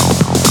the test.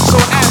 So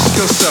ask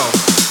yourself,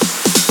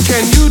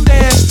 can you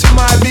dance to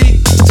my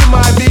beat, to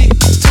my beat,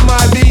 to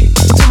my beat,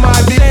 to my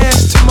beat,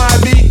 dance to my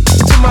beat,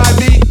 to my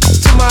beat,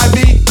 to my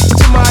beat,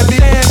 to my beat,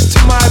 dance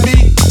to my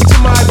beat, to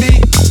my beat,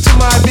 to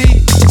my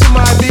beat, to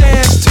my beat,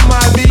 dance to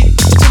my beat,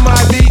 to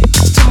my beat,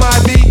 to my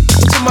beat,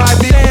 to my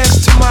beat, dance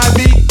to my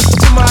beat,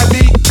 to my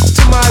beat,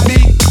 to my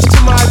beat,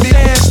 to my beat,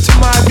 dance to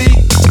my beat,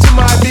 to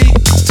my beat,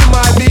 to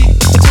my beat,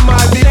 to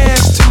my beat,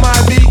 dance to my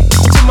beat,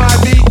 to my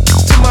beat,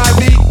 to my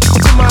beat,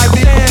 to my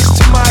beat, dance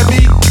to my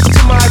beat,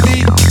 to my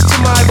beat, to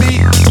my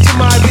beat, to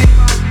my beat.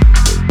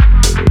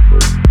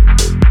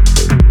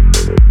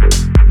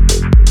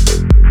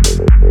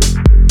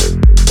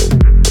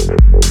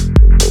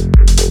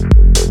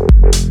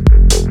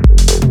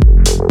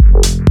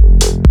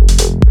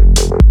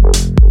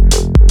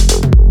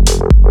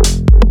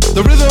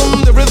 The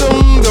rhythm, the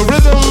rhythm, the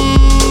rhythm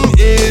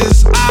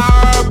is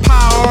our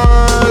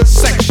power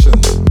section.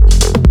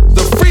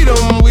 The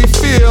freedom we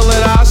feel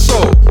in our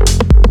soul.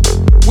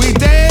 We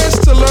dance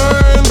to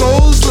learn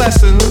those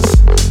lessons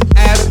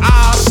as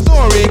our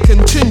story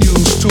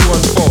continues to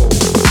unfold.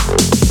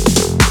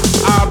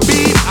 Our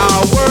beat,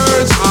 our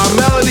words, our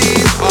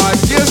melodies are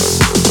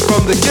gifts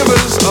from the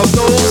givers of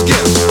those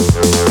gifts.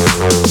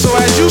 So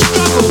as you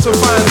struggle to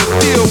find the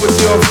feel with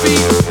your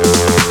feet,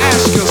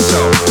 ask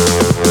yourself,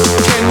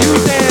 can you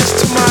dance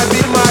to my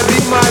beat, my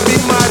beat, my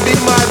beat, my beat,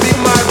 my beat,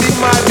 my beat,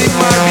 my beat,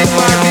 my beat,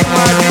 my beat,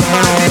 my beat, my beat,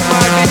 my beat,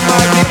 my beat,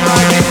 my beat,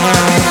 my beat, my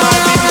beat.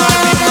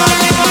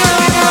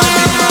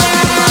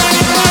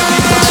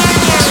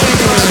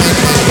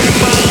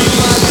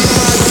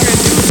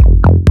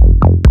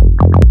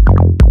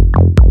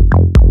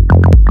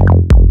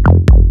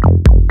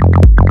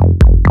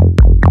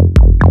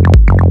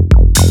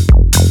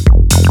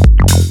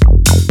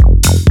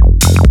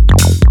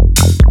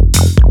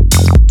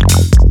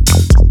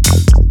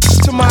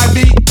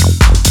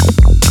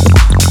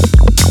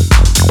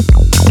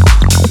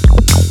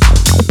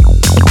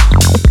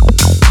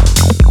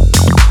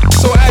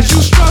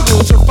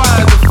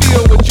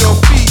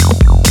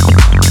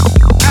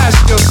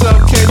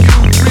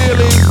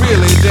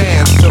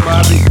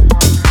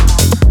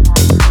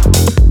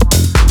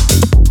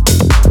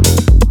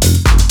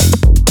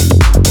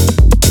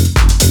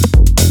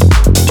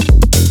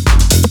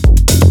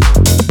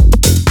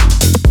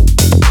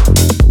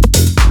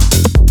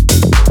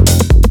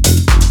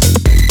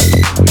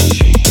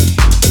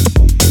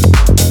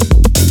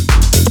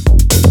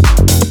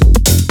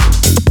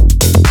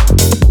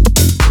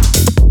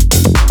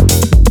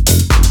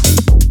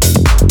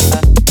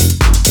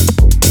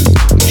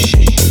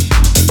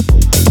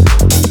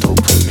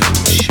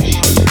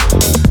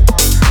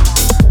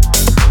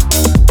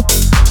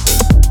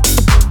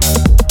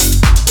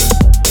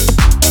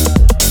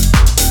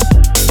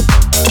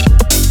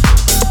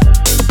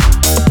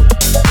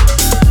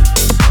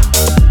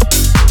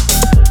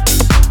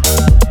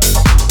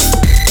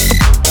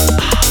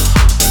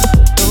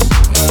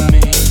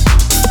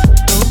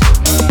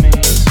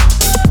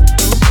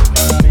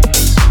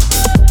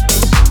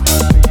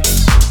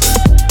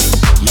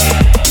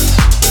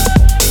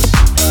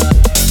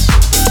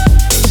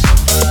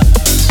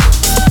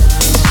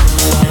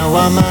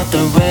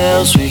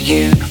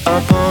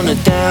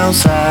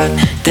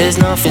 There's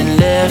nothing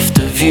left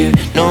of you,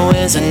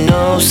 nowhere's a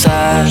no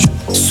side.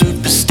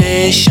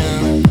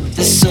 Superstition,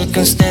 the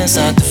circumstance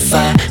I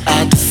defy,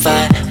 I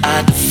defy,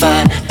 I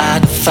defy, I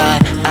defy,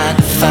 I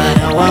defy.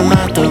 Now I'm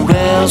at the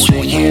rails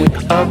with you,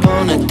 up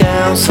on the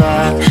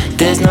downside.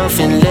 There's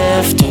nothing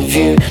left of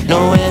you,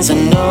 nowhere's a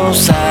no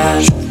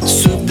side.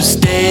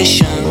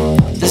 Superstition,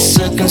 the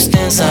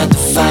circumstance I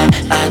defy,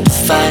 I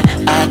defy,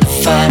 I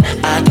defy,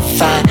 I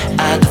defy,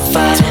 I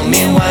defy. Tell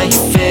me why you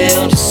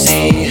fail to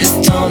see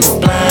who's on the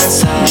blind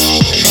side.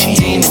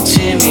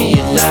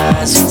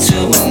 Dematerialize into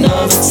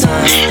another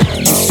time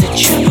and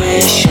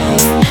situation.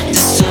 The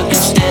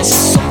circumstance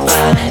is on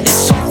fire,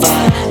 it's on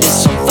fire,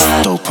 it's on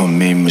fire.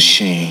 Dopamine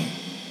machine.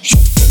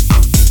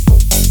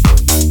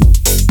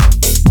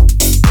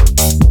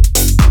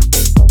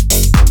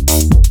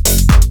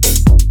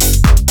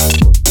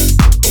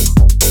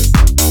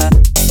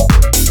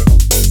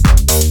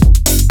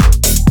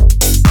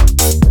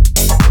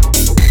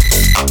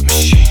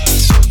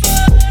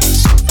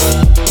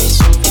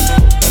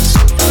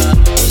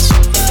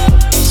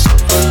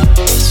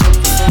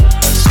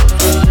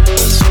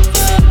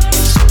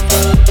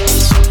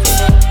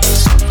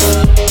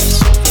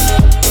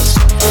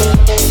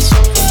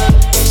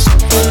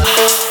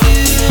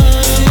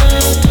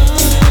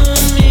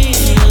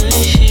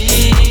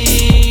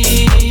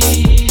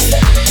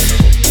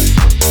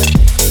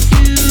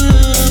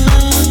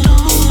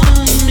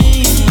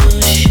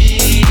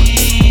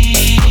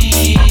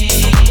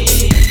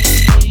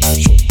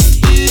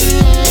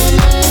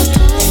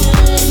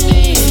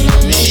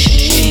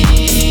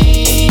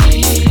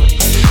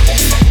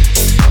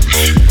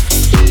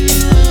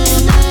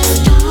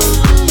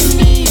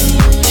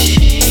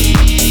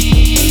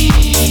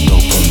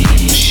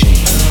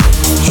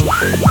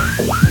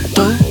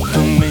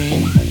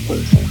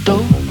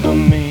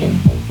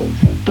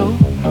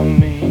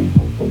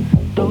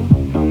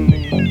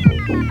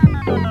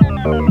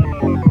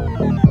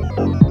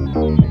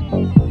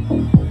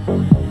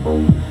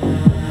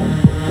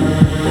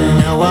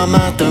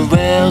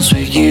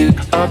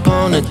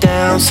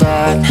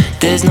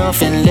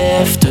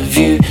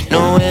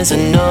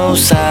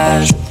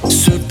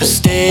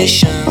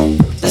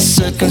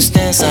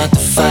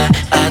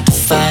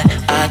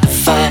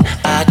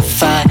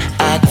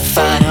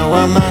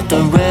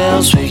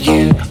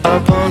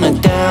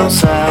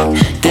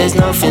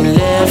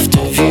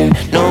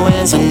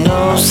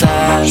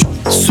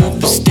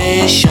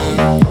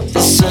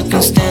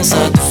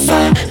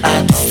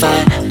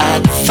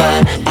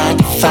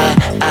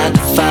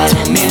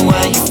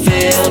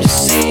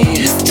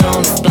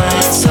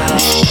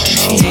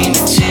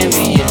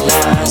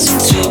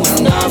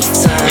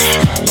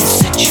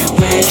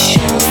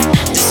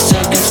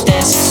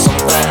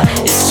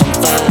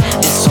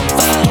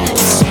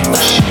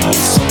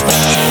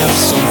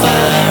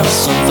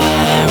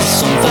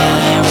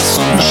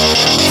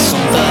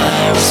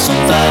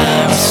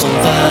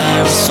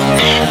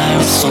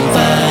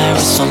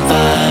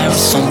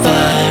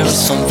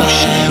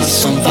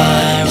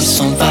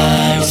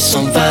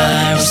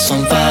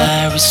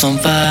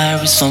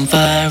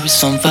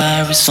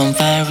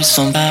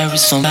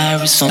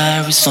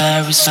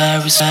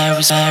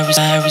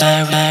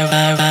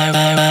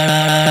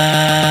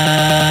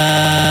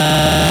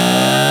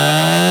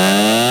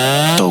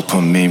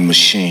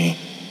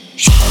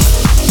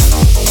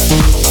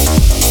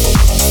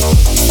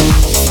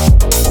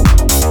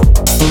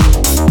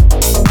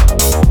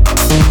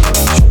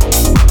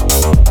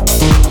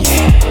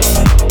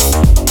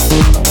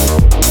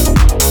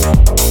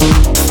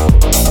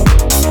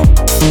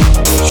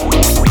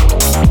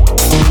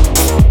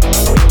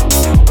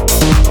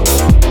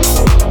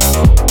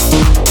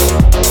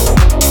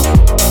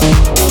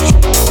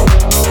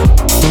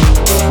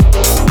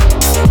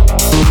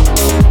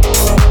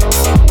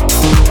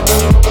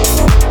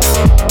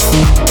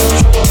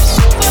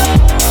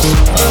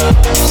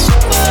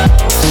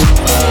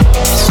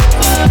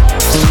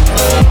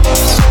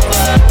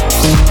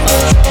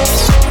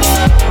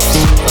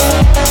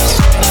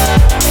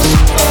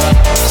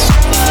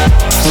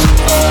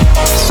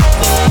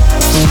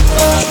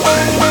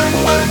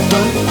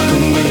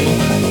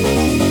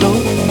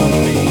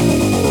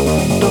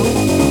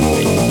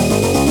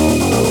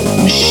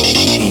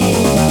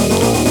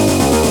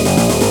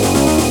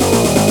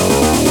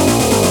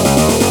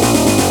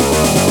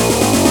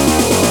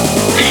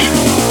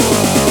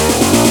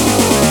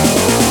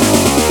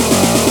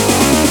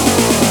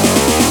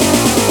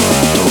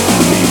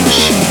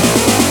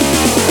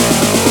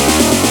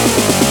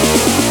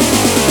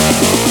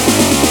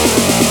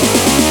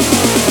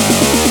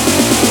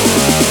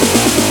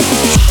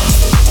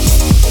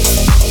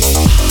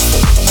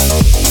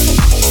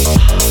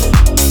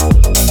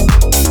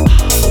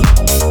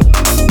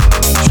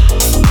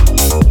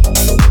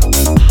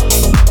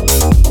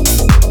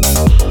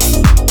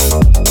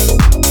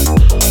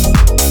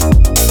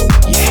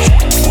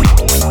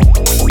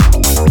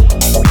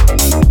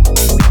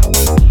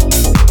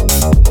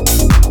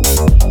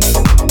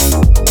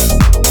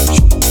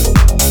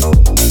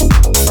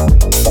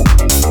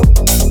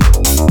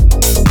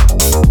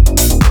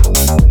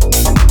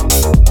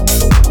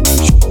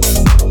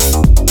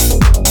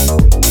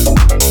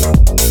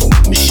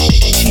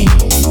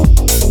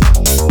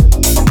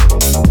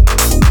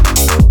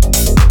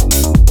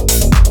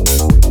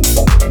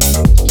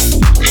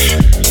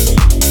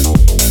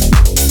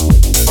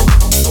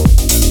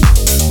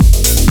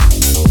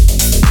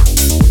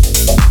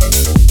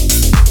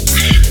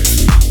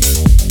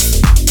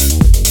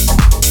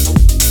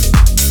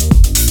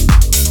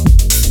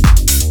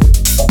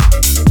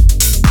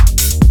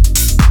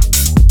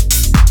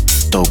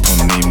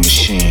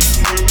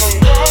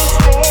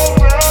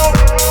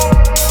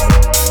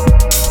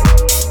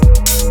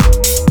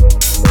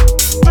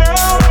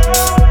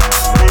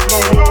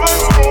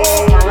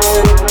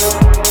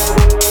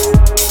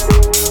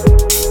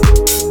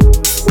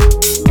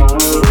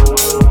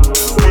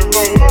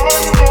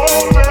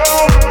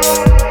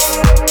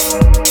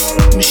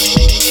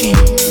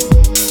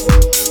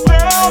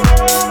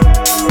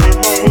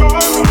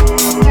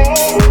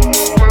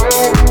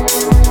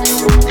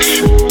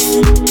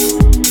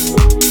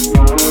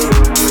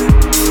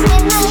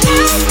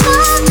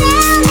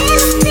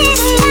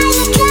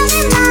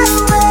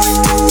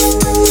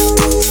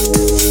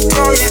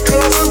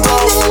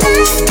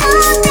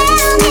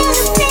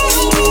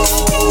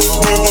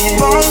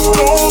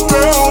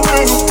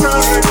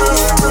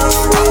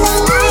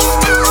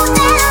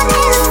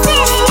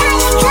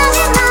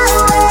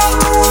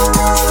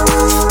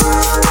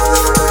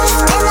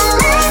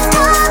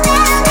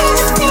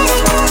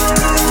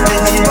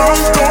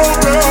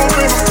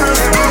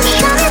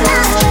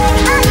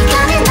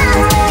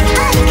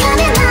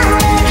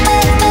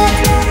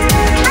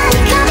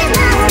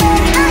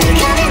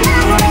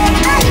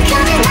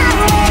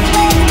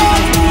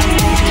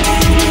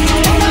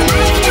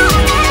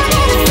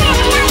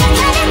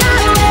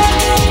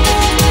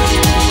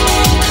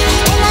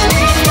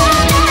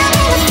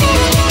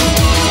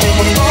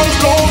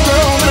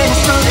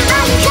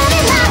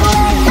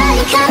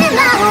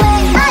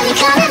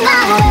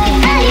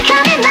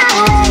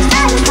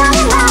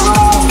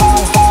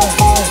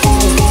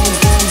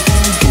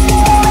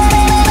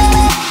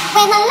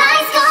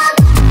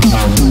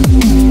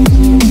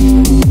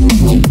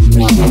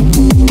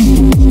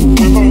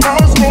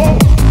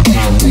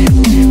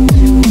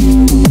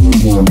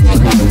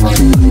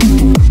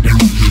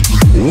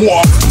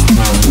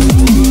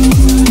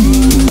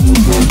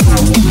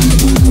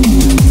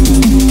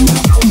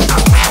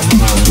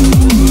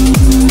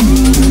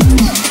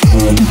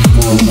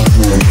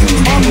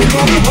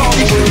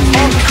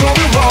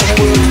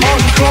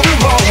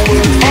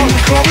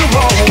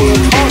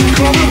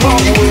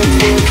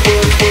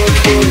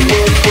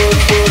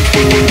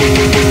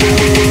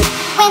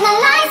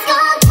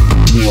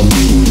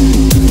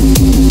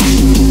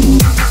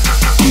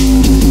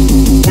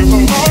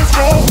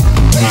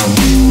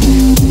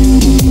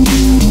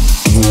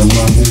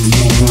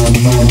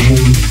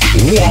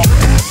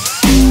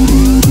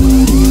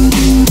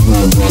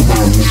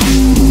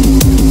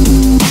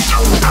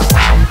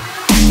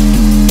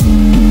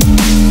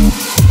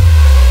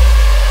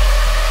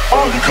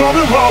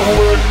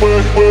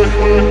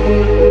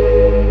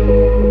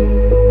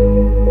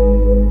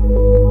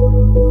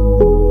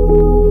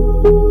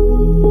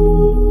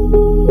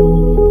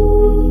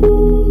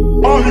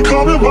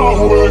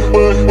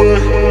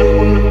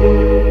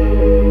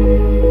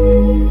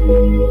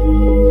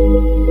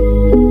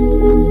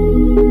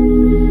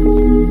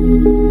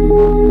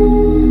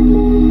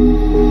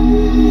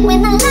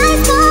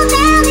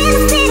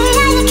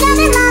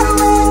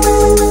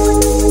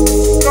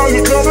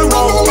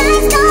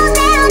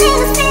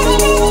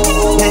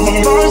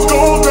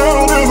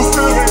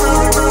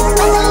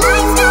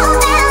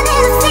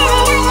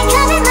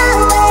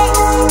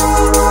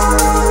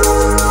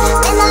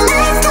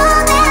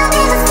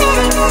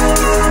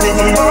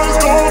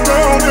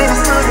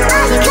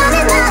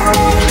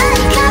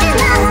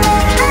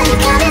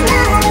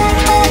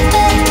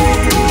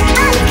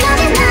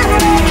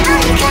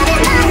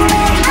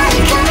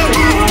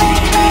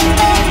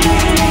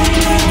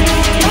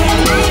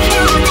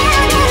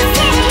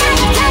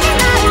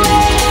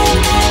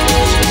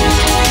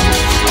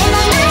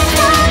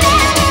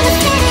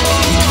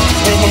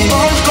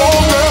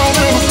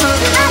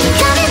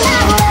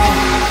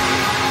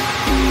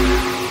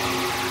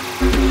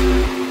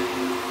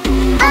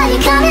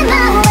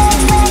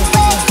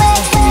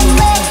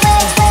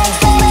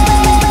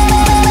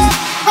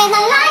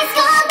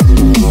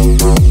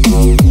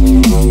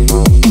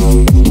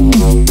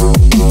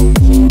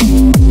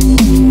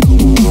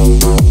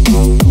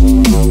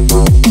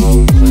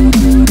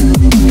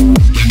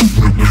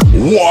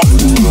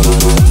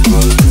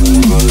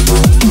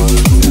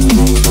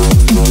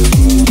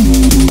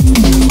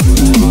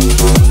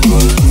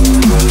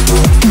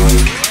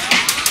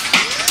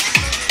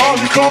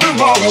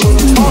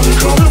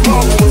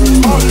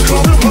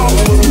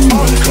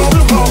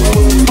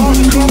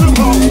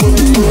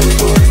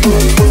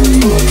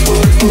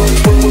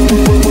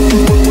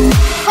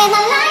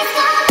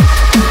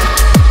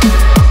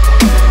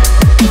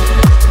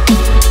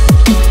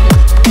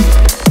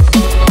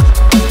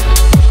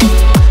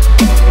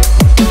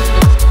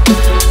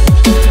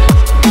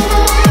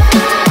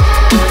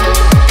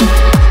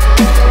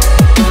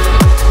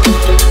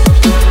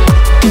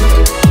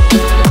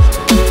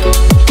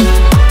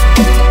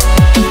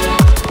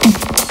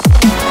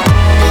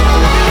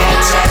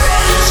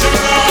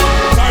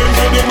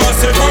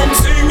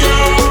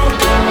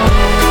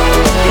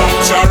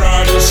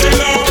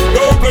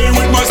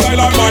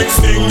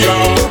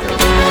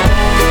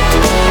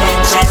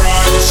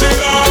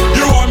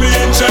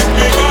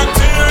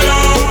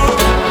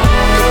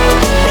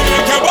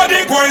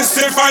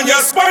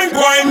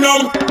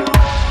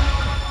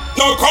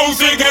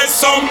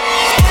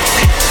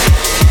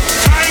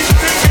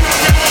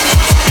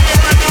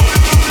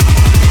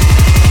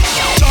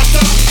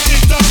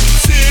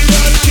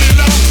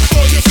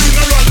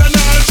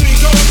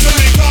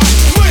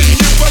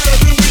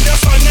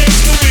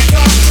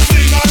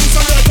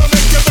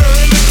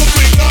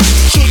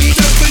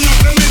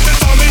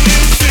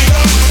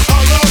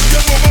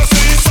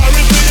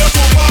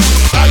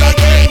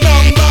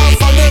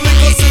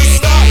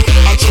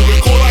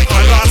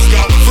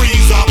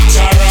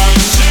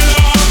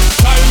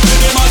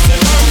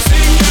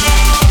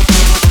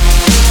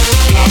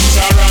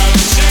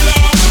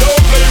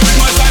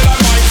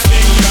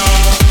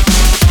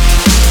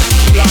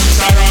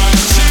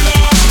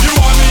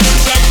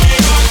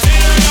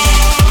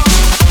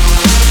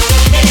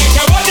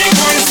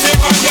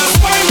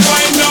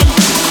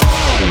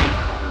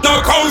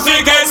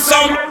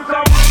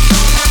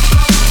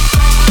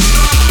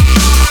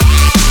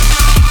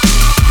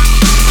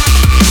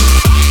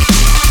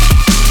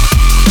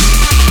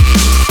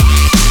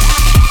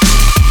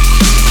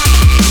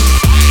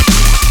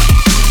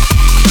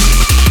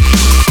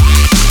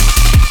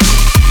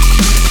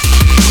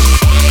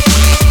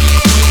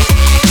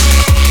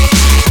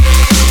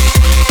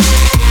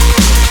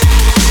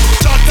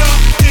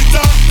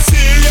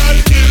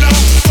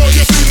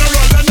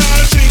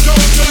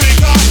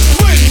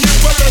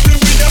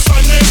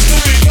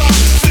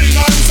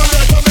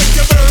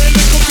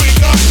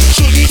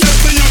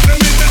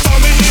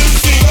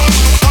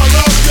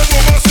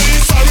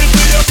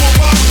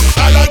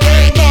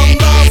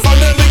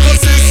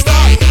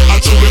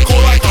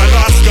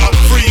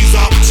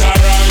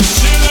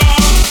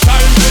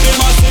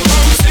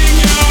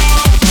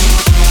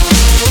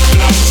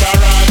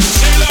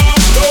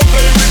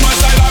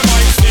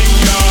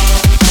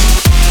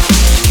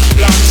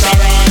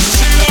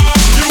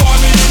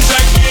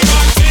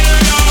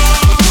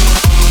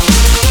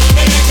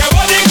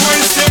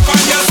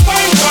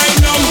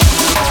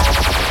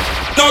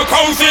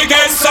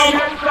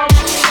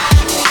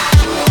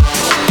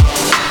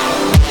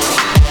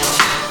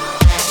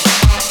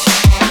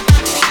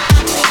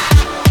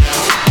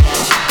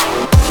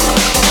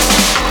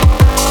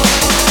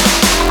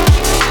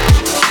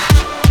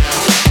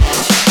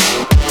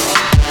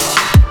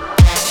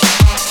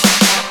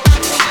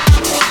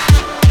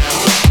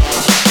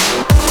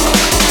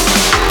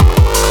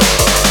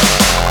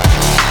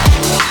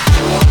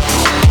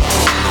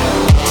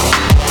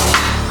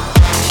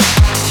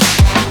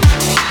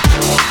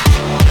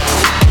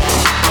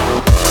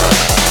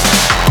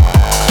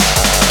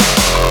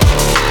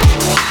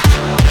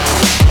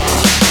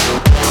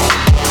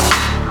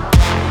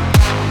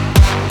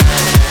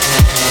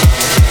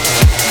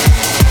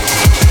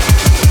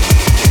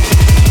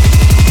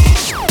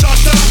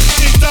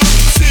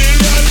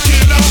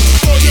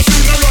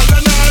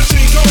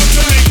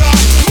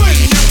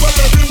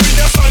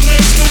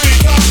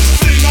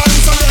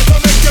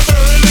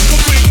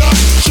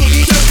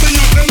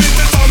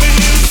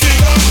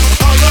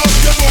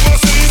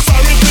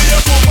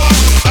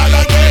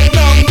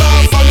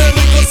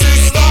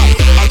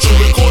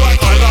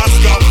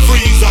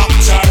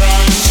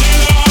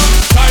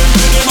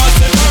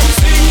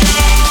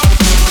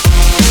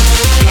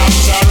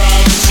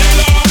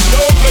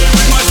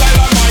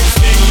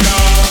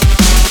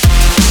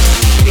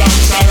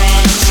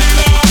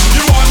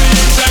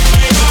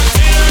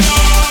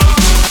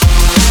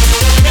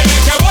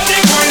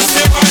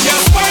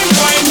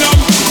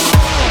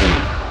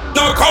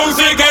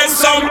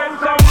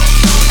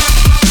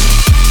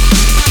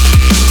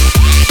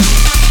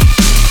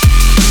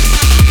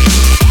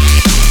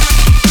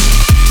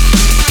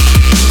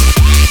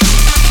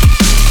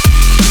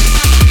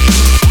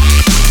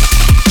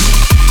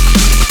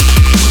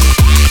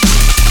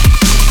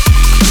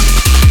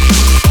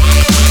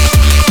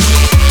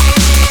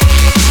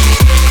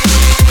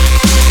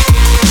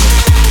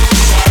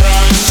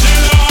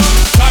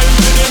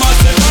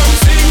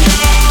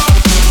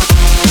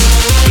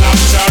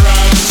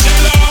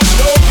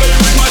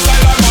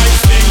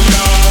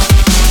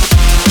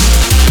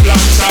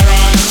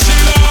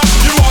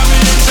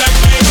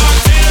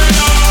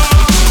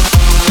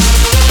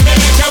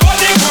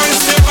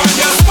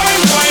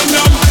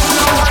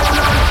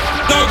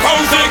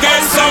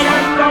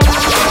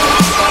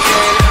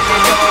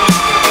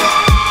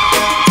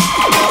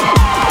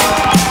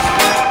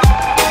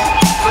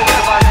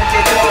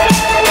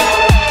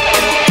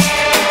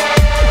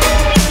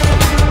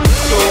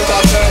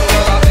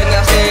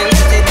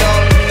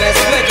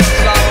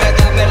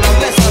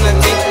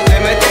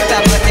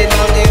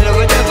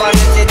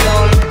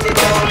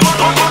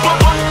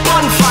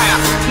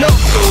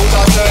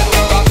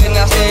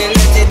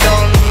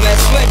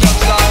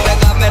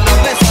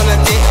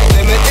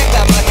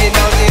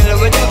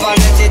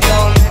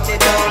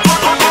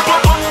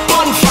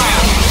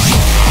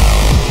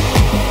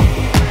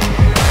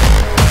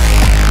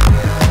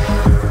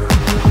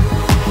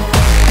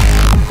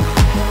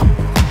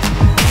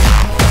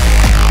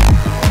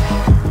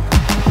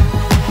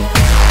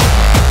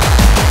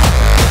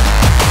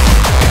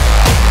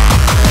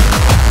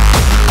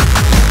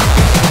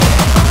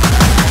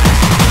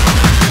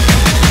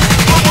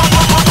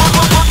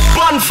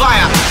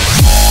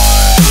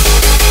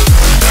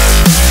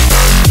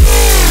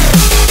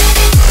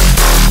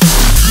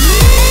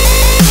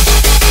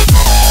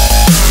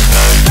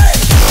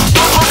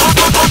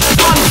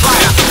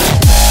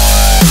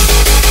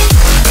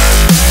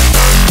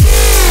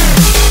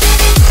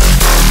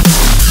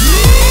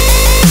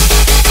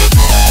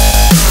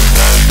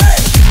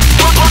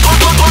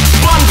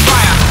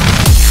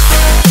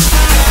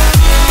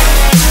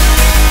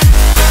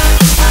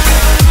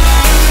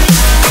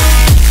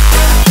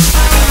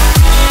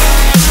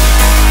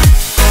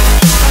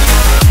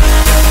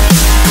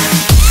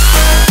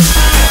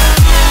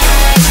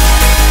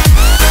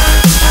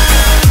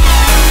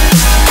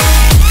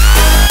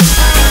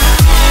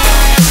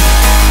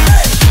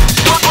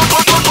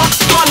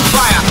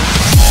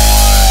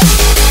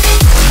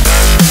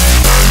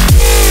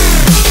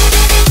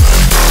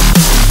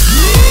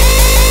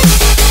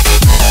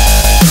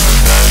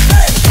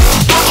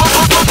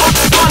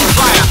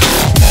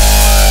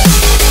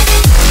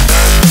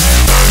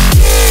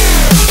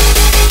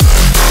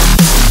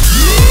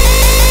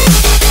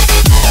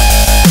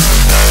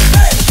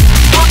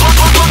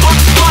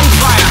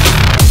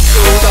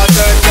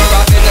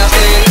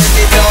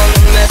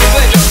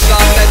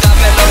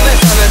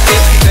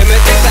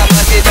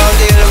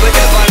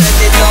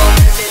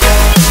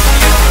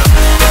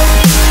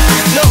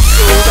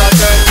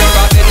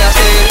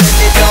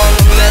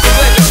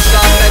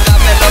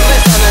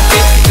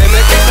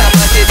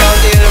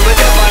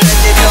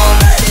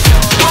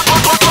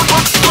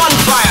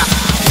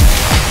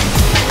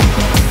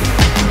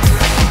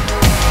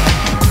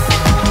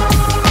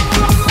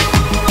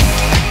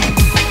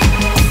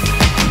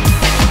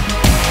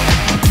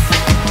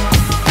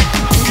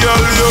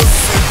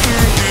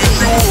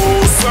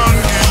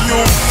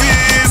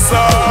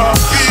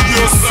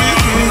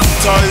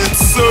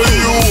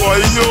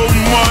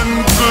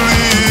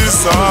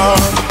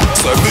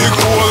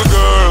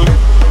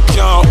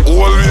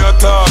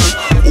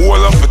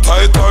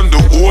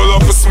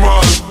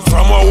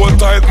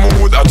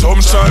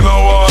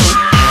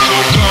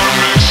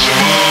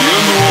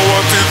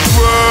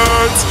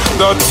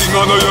 That thing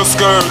under your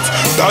skirt,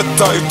 that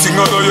tight thing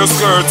under your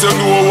skirt, you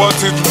know what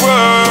it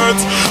worth.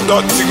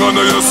 That thing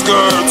under your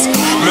skirt,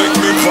 make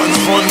me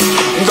pants fun.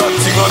 That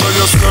thing under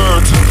your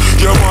skirt,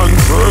 yeah man,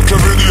 work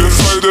every day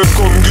inside them,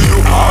 come give you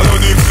all on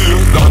the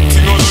feel. That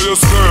thing under your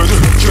skirt,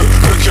 yeah,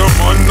 make your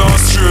man not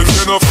straight.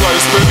 You know fly,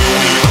 spend the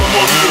week,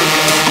 come over here.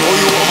 Now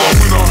you have a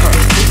winner,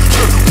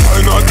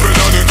 why not bet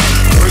on it?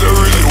 When you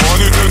really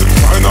want it, then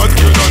why not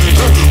get on it?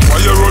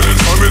 Why you running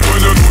from it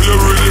when you know you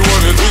really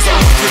want it? It's a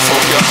fucking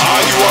fuck, yeah,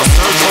 hard, you are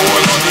search for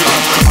all on it.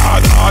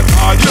 Hard,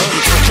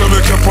 yeah,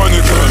 make you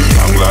panic.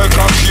 Long like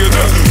a kid,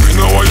 you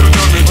know why you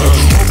done it.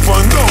 Up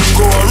and down,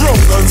 go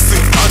around and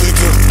sing on it.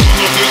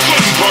 Nothing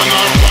fun,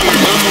 panic,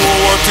 you know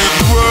what it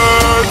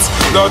worth.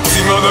 That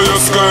thing under your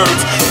skirt,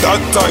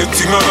 that tight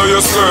thing under your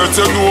skirt,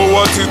 you know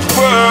what it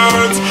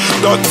worth.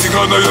 That thing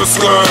under your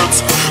skirt,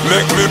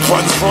 make me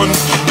pants fun,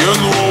 you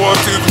know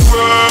what it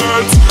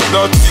worth.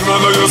 That thing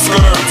under your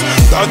skirt,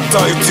 that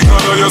tight thing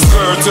under your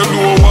skirt, you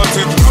know what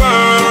it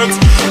worth.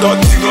 That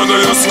thing under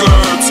your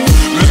skirt,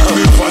 make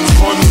me pants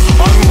fun,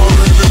 and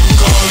worry me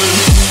calling,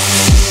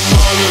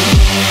 calling,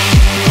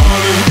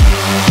 calling,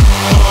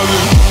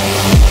 calling,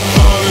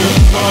 calling,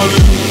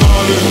 calling,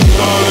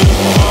 calling,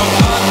 calling.